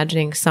I was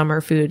imagining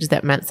summer foods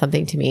that meant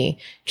something to me,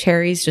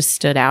 cherries just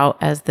stood out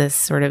as this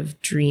sort of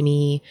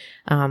dreamy,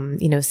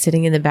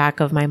 sitting in the back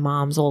of my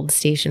mom's old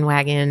station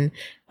wagon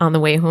on the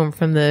way home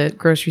from the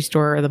grocery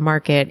store or the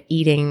market,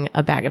 eating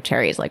a bag of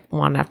cherries, like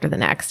one after the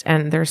next.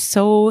 And they're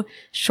so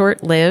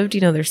short-lived,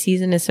 their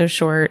season is so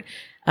short.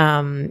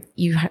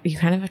 You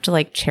kind of have to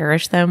like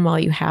cherish them while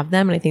you have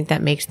them. And I think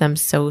that makes them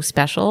so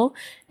special.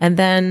 And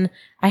then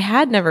I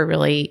had never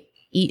really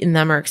eaten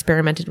them or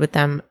experimented with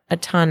them a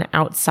ton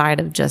outside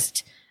of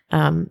just,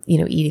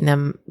 eating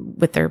them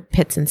with their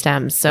pits and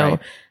stems. So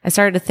I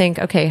started to think,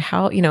 okay,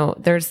 how,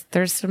 there's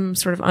some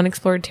sort of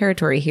unexplored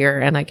territory here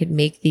and I could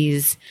make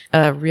these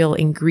a real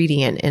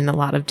ingredient in a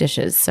lot of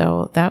dishes.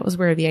 So that was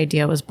where the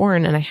idea was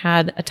born. And I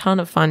had a ton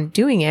of fun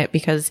doing it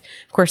because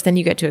of course, then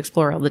you get to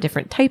explore all the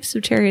different types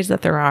of cherries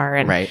that there are.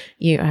 And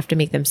you have to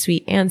make them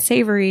sweet and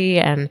savory.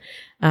 And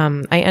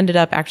I ended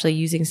up actually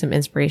using some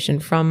inspiration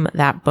from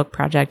that book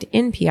project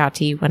in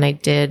Piatti when I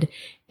did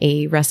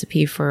a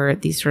recipe for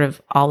these sort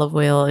of olive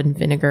oil and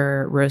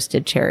vinegar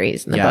roasted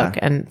cherries in the book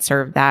and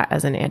served that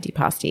as an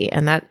antipasti.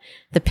 And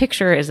the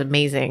picture is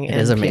amazing. It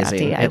is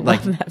amazing. I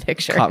love that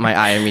picture. Caught my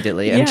eye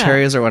immediately. And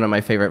cherries are one of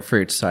my favorite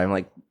fruits. So I'm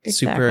like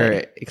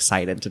super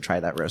excited to try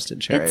that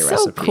roasted cherry it's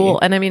recipe. So cool.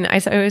 And I mean, I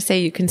always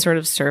say you can sort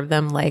of serve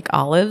them like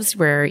olives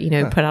where, you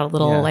know, put out a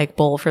little like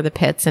bowl for the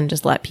pits and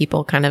just let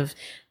people kind of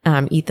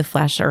eat the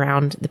flesh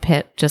around the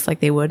pit just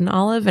like they would an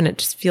olive. And it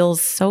just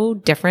feels so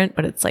different,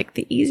 but it's like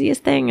the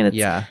easiest thing. And it's,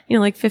 you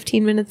know, like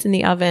 15 minutes in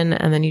the oven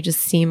and then you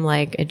just seem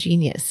like a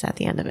genius at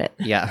the end of it.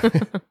 Yeah.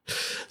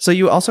 So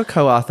you also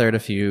co-authored a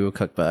few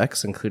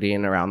cookbooks,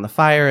 including Around the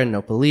Fire and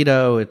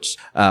Nopalito, which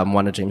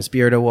won a James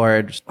Beard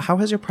Award. How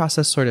has your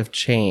process sort of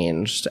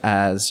changed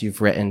as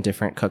you've written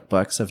different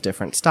cookbooks of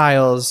different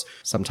styles?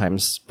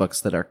 Sometimes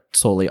books that are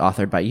solely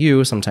authored by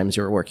you. Sometimes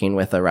you're working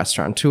with a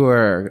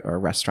restaurateur or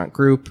restaurant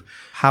group.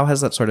 How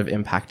has that sort of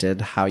impacted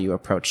how you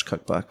approach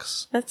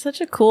cookbooks? That's such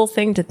a cool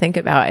thing to think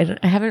about.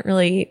 I haven't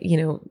really, you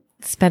know,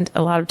 spent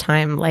a lot of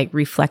time like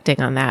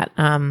reflecting on that.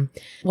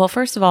 Well,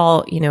 first of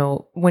all, you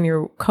know, when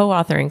you're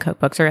co-authoring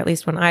cookbooks, or at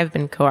least when I've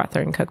been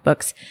co-authoring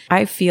cookbooks,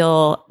 I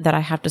feel that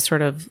I have to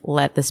sort of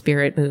let the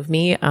spirit move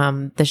me.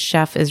 The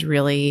chef is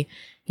really,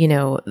 you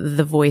know,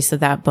 the voice of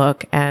that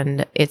book,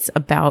 and it's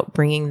about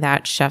bringing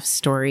that chef's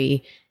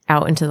story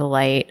out into the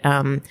light.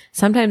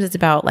 Sometimes it's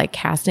about like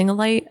casting a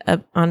light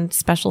on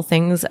special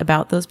things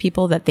about those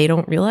people that they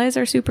don't realize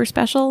are super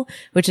special,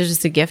 which is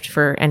just a gift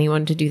for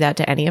anyone to do that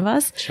to any of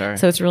us. Sure.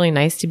 So it's really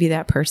nice to be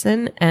that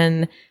person.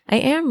 And I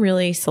am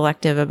really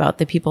selective about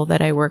the people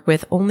that I work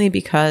with only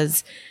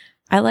because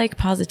I like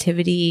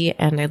positivity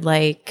and I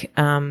like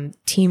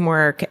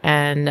teamwork,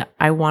 and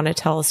I want to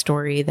tell a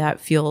story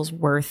that feels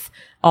worth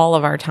all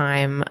of our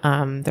time.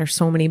 There's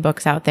so many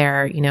books out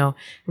there, you know,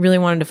 I really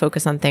wanted to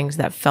focus on things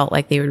that felt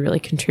like they would really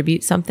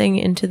contribute something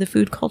into the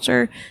food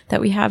culture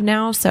that we have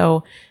now.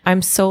 So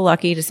I'm so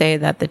lucky to say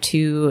that the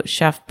 2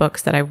 chef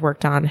books that I've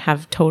worked on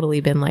have totally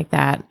been like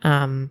that.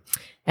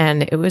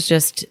 And it was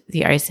just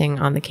the icing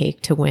on the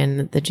cake to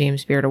win the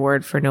James Beard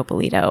Award for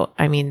Nopalito.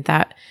 I mean,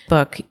 that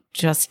book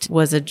just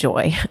was a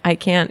joy.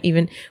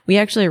 We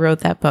actually wrote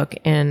that book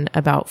in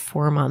about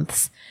 4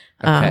 months.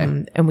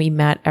 And we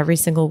met every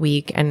single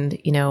week. And,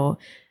 you know,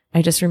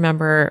 I just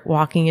remember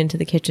walking into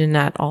the kitchen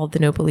at all the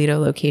Nopalito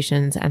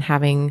locations and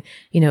having,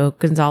 you know,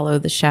 Gonzalo,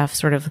 the chef,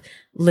 sort of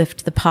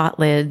lift the pot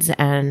lids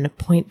and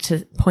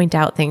point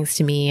out things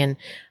to me, and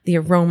the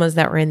aromas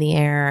that were in the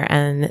air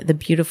and the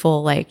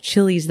beautiful like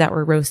chilies that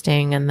were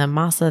roasting and the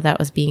masa that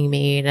was being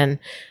made, and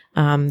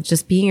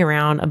just being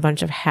around a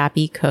bunch of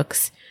happy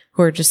cooks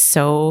who are just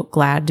so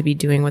glad to be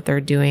doing what they're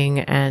doing,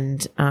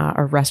 and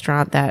a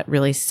restaurant that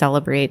really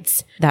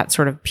celebrates that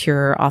sort of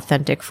pure,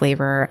 authentic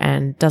flavor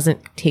and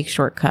doesn't take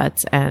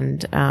shortcuts.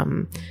 And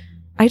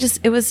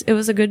it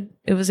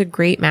was a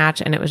great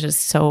match, and it was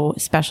just so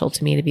special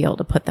to me to be able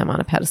to put them on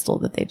a pedestal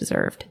that they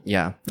deserved.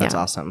 Yeah, that's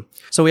awesome.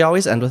 So we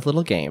always end with a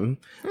little game.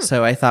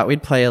 So I thought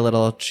we'd play a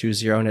little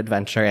choose your own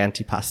adventure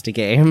antipasti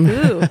game.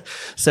 Ooh.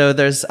 So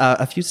there's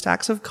a few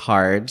stacks of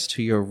cards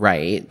to your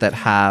right that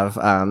have,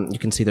 you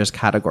can see there's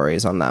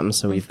categories on them.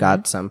 So we've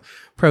got some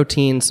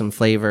protein, some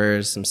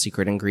flavors, some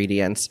secret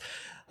ingredients.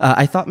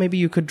 I thought maybe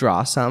you could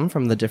draw some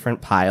from the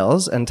different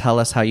piles and tell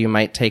us how you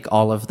might take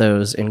all of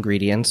those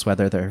ingredients,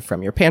 whether they're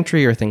from your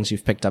pantry or things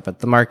you've picked up at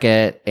the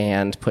market,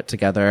 and put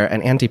together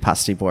an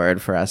antipasti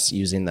board for us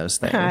using those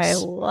things. I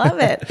love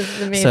it. This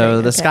is amazing.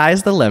 So the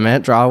sky's the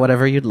limit. Draw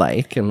whatever you'd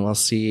like, and we'll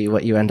see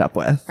what you end up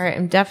with. All right.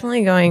 I'm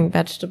definitely going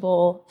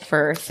vegetable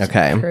first.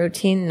 Okay.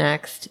 Protein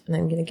next. And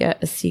I'm going to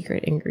get a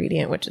secret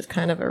ingredient, which is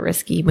kind of a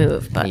risky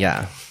move. But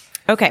Yeah.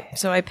 Okay.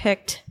 So I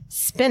picked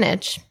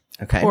spinach,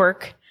 Okay.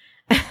 pork,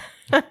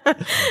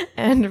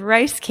 and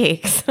rice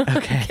cakes.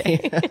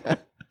 Okay.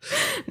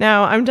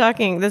 Now I'm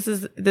talking,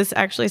 this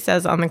actually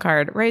says on the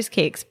card, rice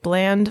cakes,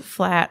 bland,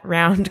 flat,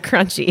 round,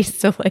 crunchy.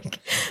 So like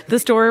the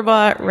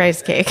store-bought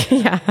rice cake.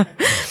 Yeah.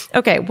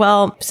 Okay.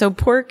 Well, so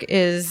pork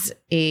is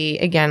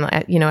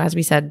again, you know, as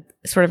we said,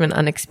 sort of an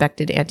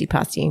unexpected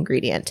antipasti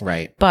ingredient.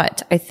 Right.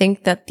 But I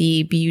think that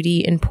the beauty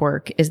in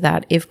pork is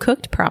that if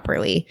cooked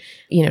properly,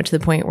 you know, to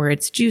the point where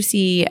it's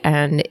juicy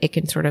and it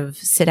can sort of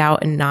sit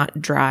out and not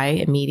dry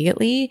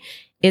immediately,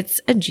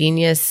 it's a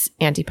genius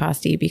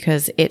antipasti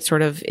because it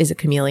sort of is a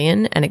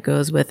chameleon and it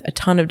goes with a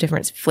ton of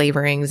different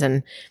flavorings.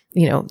 And,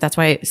 you know, that's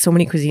why so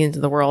many cuisines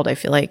of the world, I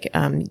feel like,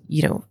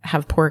 you know,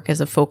 have pork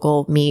as a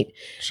focal meat.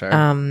 Sure.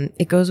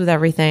 It goes with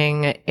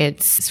everything.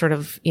 It's sort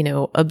of, you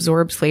know,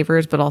 absorbs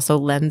flavors, but also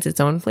lends its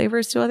own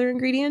flavors to other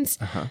ingredients.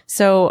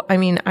 So, I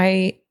mean,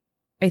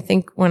 I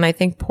think when I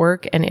think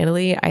pork and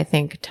Italy, I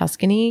think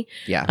Tuscany.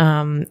 Yeah.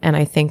 And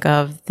I think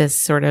of this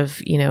sort of,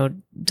 you know,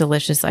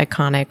 delicious,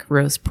 iconic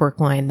roast pork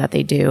loin that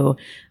they do.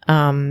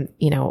 You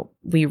know,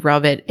 we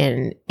rub it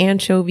in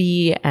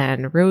anchovy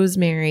and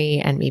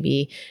rosemary and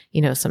maybe,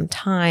 you know, some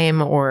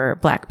thyme or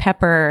black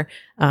pepper,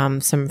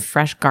 some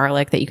fresh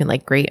garlic that you can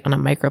like grate on a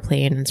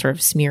microplane and sort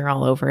of smear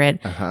all over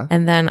it.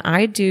 And then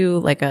I do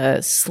like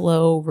a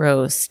slow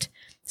roast.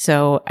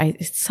 So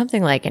it's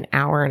something like an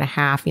hour and a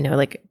half, you know,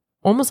 like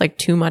almost like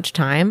too much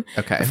time.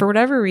 Okay. But for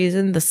whatever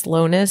reason, the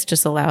slowness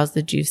just allows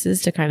the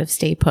juices to kind of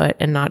stay put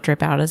and not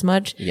drip out as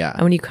much. Yeah.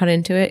 And when you cut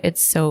into it,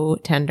 it's so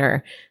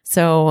tender.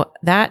 So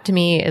that to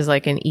me is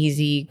like an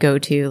easy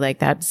go-to, like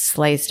that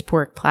sliced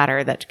pork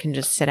platter that can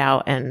just sit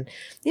out and,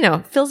 you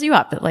know, fills you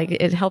up. Like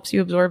it helps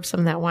you absorb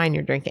some of that wine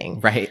you're drinking.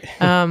 Right.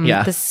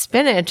 The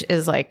spinach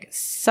is like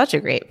such a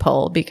great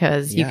pull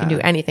because you can do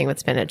anything with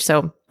spinach.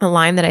 So a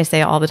line that I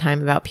say all the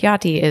time about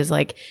Piatti is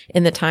like,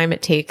 in the time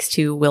it takes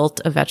to wilt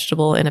a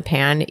vegetable in a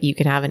pan, you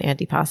can have an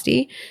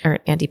antipasti or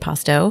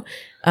antipasto.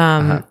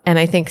 And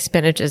I think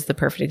spinach is the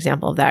perfect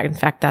example of that. In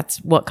fact, that's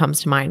what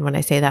comes to mind when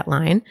I say that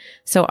line.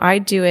 So I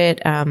do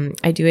it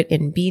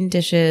in bean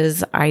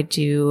dishes. I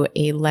do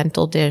a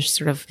lentil dish,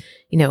 sort of,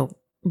 you know,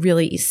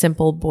 really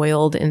simple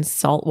boiled in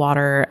salt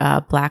water,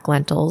 black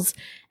lentils.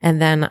 And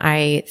then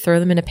I throw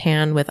them in a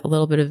pan with a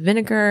little bit of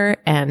vinegar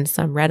and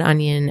some red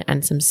onion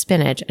and some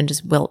spinach and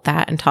just wilt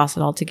that and toss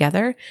it all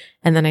together.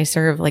 And then I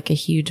serve like a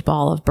huge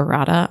ball of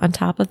burrata on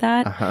top of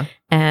that.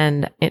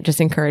 And it just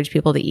encourage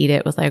people to eat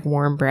it with like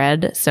warm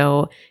bread.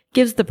 So it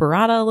gives the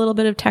burrata a little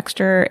bit of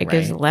texture. It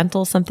gives the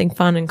lentils something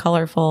fun and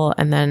colorful.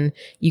 And then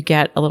you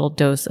get a little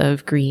dose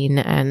of green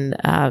and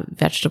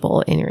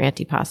vegetable in your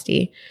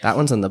antipasti. That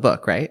one's in the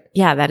book, right?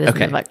 Yeah, that is in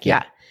the book.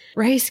 Yeah.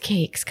 Rice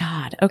cakes.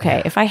 God.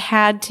 Okay. If I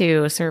had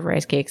to serve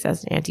rice cakes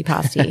as an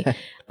antipasti,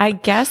 I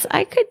guess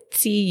I could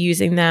see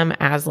using them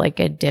as like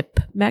a dip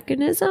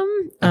mechanism.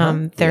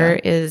 There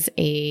is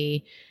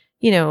a,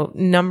 you know,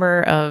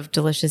 number of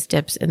delicious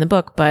dips in the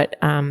book, but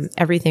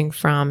everything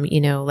from, you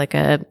know, like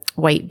a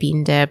white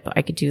bean dip.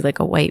 I could do like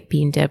a white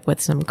bean dip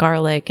with some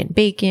garlic and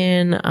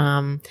bacon.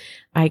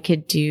 I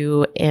could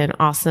do an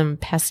awesome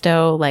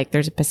pesto. Like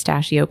there's a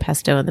pistachio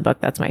pesto in the book.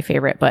 That's my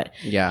favorite, but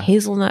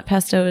hazelnut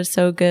pesto is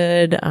so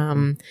good.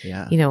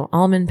 You know,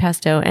 almond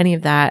pesto, any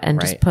of that.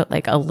 And just put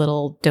like a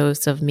little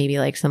dose of maybe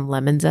like some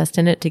lemon zest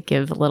in it to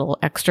give a little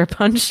extra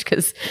punch.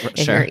 Cause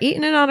if you're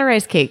eating it on a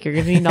rice cake, you're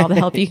going to need all the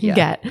help you can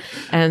get.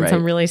 And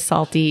some really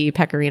salty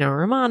pecorino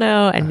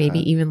romano and maybe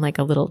even like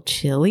a little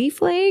chili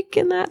flake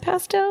in that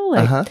pesto.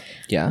 Like, I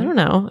don't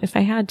know, if I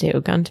had to,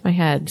 gun to my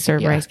head,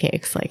 serve rice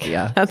cakes. Like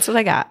that's what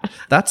I got.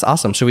 That's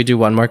awesome. Should we do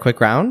one more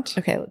quick round?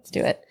 Okay, let's do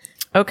it.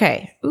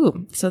 Okay.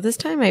 Ooh, so this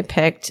time I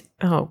picked,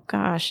 oh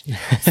gosh,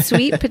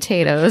 sweet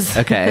potatoes.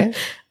 Okay.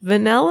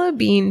 Vanilla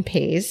bean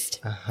paste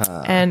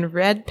and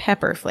red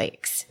pepper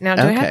flakes. Now,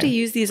 do I have to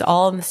use these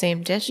all in the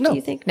same dish, do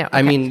you think? No. Okay.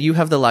 I mean, you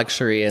have the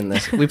luxury in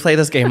this. We play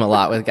this game a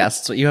lot with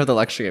guests. So you have the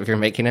luxury of you're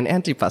making an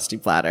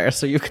antipasti platter.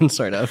 So you can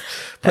sort of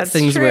put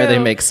things where they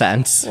make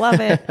sense. Love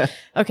it.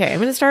 Okay. I'm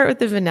going to start with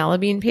the vanilla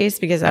bean paste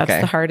because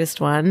that's the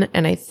hardest one.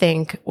 And I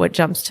think what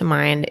jumps to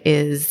mind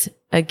is,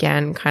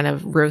 again, kind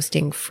of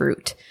roasting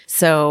fruit.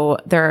 So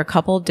there are a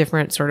couple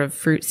different sort of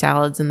fruit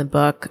salads in the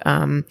book.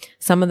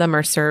 Some of them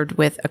are served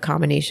with a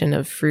combination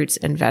of fruits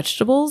and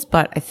vegetables,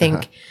 but I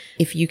think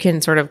if you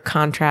can sort of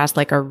contrast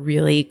like a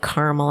really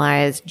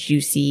caramelized,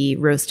 juicy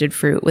roasted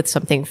fruit with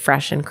something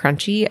fresh and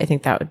crunchy, I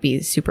think that would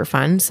be super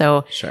fun.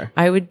 So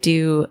I would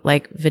do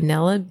like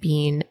vanilla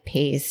bean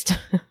paste.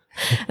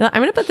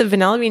 I'm going to put the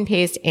vanilla bean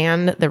paste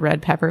and the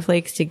red pepper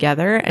flakes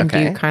together and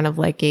do kind of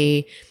like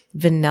a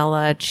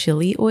vanilla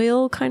chili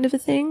oil kind of a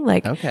thing.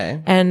 Like,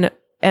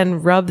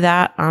 and rub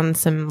that on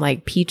some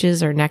like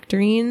peaches or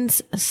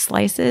nectarines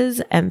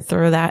slices and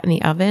throw that in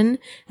the oven.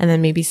 And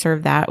then maybe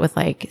serve that with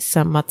like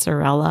some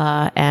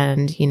mozzarella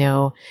and, you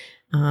know,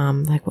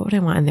 like what would I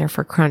want in there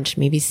for crunch?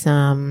 Maybe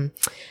some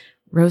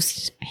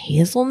roast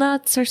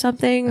hazelnuts or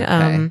something.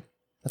 That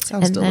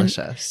sounds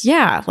delicious.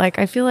 Like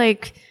I feel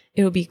like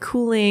it would be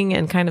cooling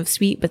and kind of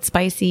sweet but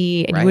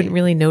spicy, and you wouldn't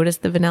really notice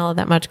the vanilla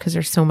that much because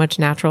there's so much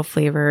natural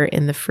flavor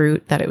in the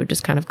fruit that it would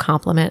just kind of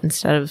complement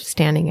instead of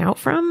standing out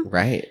from.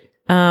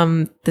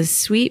 The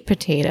sweet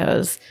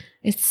potatoes,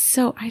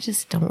 I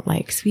just don't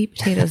like sweet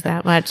potatoes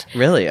that much.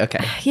 Really?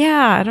 Okay.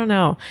 Yeah, I don't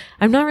know.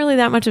 I'm not really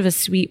that much of a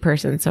sweet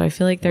person, so I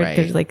feel like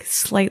they're like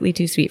slightly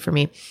too sweet for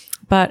me.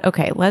 But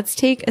okay, let's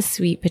take a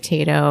sweet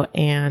potato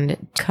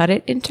and cut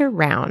it into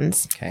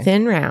rounds,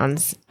 thin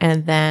rounds,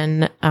 and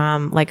then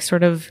like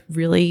sort of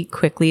really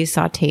quickly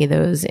saute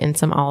those in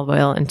some olive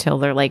oil until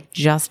they're like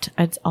just,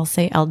 I'll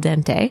say al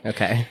dente.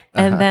 Okay.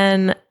 And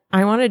then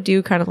I want to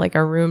do kind of like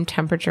a room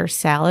temperature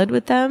salad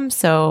with them.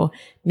 So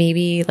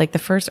maybe like the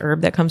first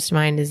herb that comes to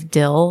mind is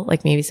dill,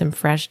 like maybe some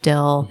fresh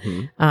dill,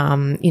 you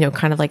know,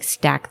 kind of like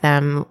stack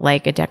them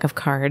like a deck of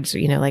cards,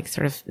 you know, like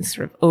sort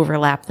of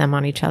overlap them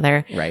on each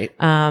other.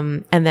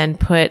 And then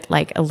put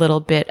like a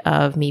little bit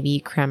of maybe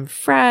creme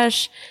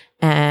fraiche.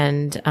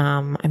 And,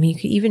 I mean, you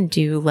could even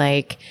do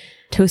like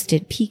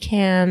toasted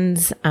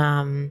pecans,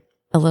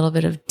 a little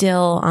bit of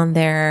dill on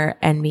there,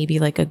 and maybe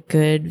like a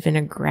good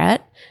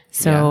vinaigrette.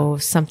 So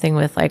something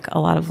with like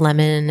a lot of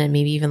lemon and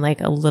maybe even like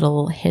a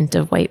little hint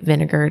of white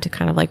vinegar to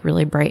kind of like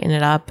really brighten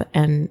it up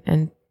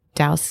and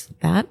douse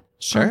that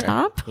on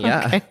top.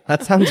 Yeah. Okay.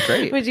 That sounds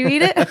great. Would you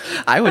eat it?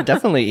 I would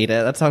definitely eat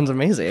it. That sounds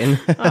amazing.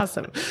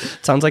 Awesome.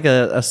 Sounds like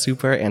a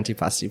super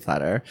antipasti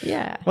platter.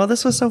 Yeah. Well,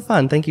 this was so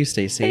fun. Thank you,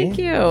 Stacey. Thank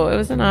you. It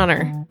was an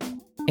honor.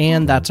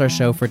 And that's our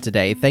show for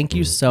today. Thank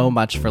you so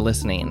much for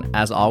listening.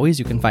 As always,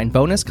 you can find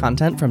bonus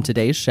content from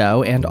today's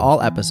show and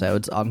all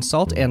episodes on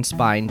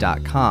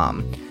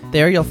saltandspine.com.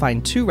 There you'll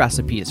find 2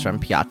 recipes from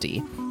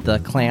Piatti: the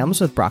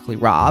clams with broccoli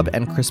rabe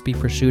and crispy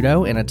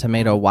prosciutto in a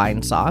tomato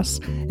wine sauce,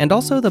 and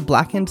also the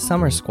blackened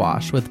summer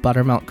squash with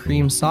buttermilk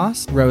cream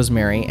sauce,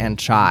 rosemary, and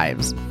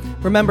chives.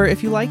 Remember,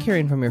 if you like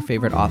hearing from your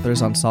favorite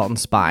authors on Salt and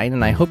Spine,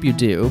 and I hope you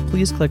do,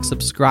 please click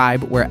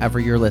subscribe wherever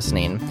you're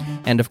listening.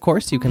 And of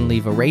course, you can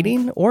leave a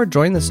rating or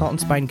join the Salt and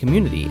Spine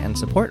community and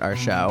support our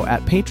show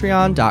at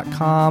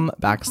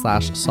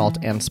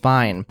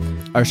patreon.com/saltandspine.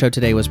 Our show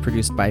today was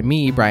produced by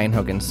me, Brian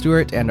Hogan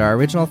Stewart, and our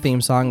original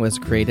theme song was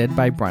created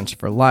by Brunch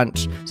for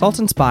Lunch. Salt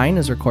and Spine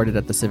is recorded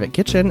at the Civic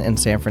Kitchen in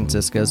San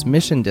Francisco's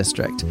Mission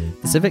District.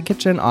 The Civic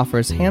Kitchen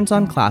offers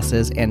hands-on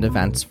classes and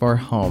events for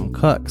home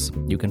cooks.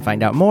 You can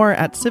find out more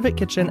at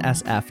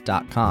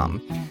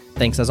civickitchensf.com.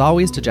 Thanks as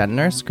always to Jen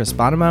Nurse, Chris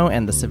Bonomo,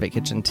 and the Civic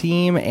Kitchen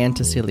team, and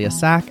to Celia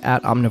Sack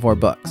at Omnivore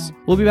Books.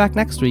 We'll be back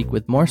next week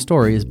with more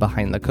stories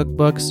behind the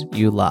cookbooks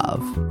you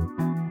love.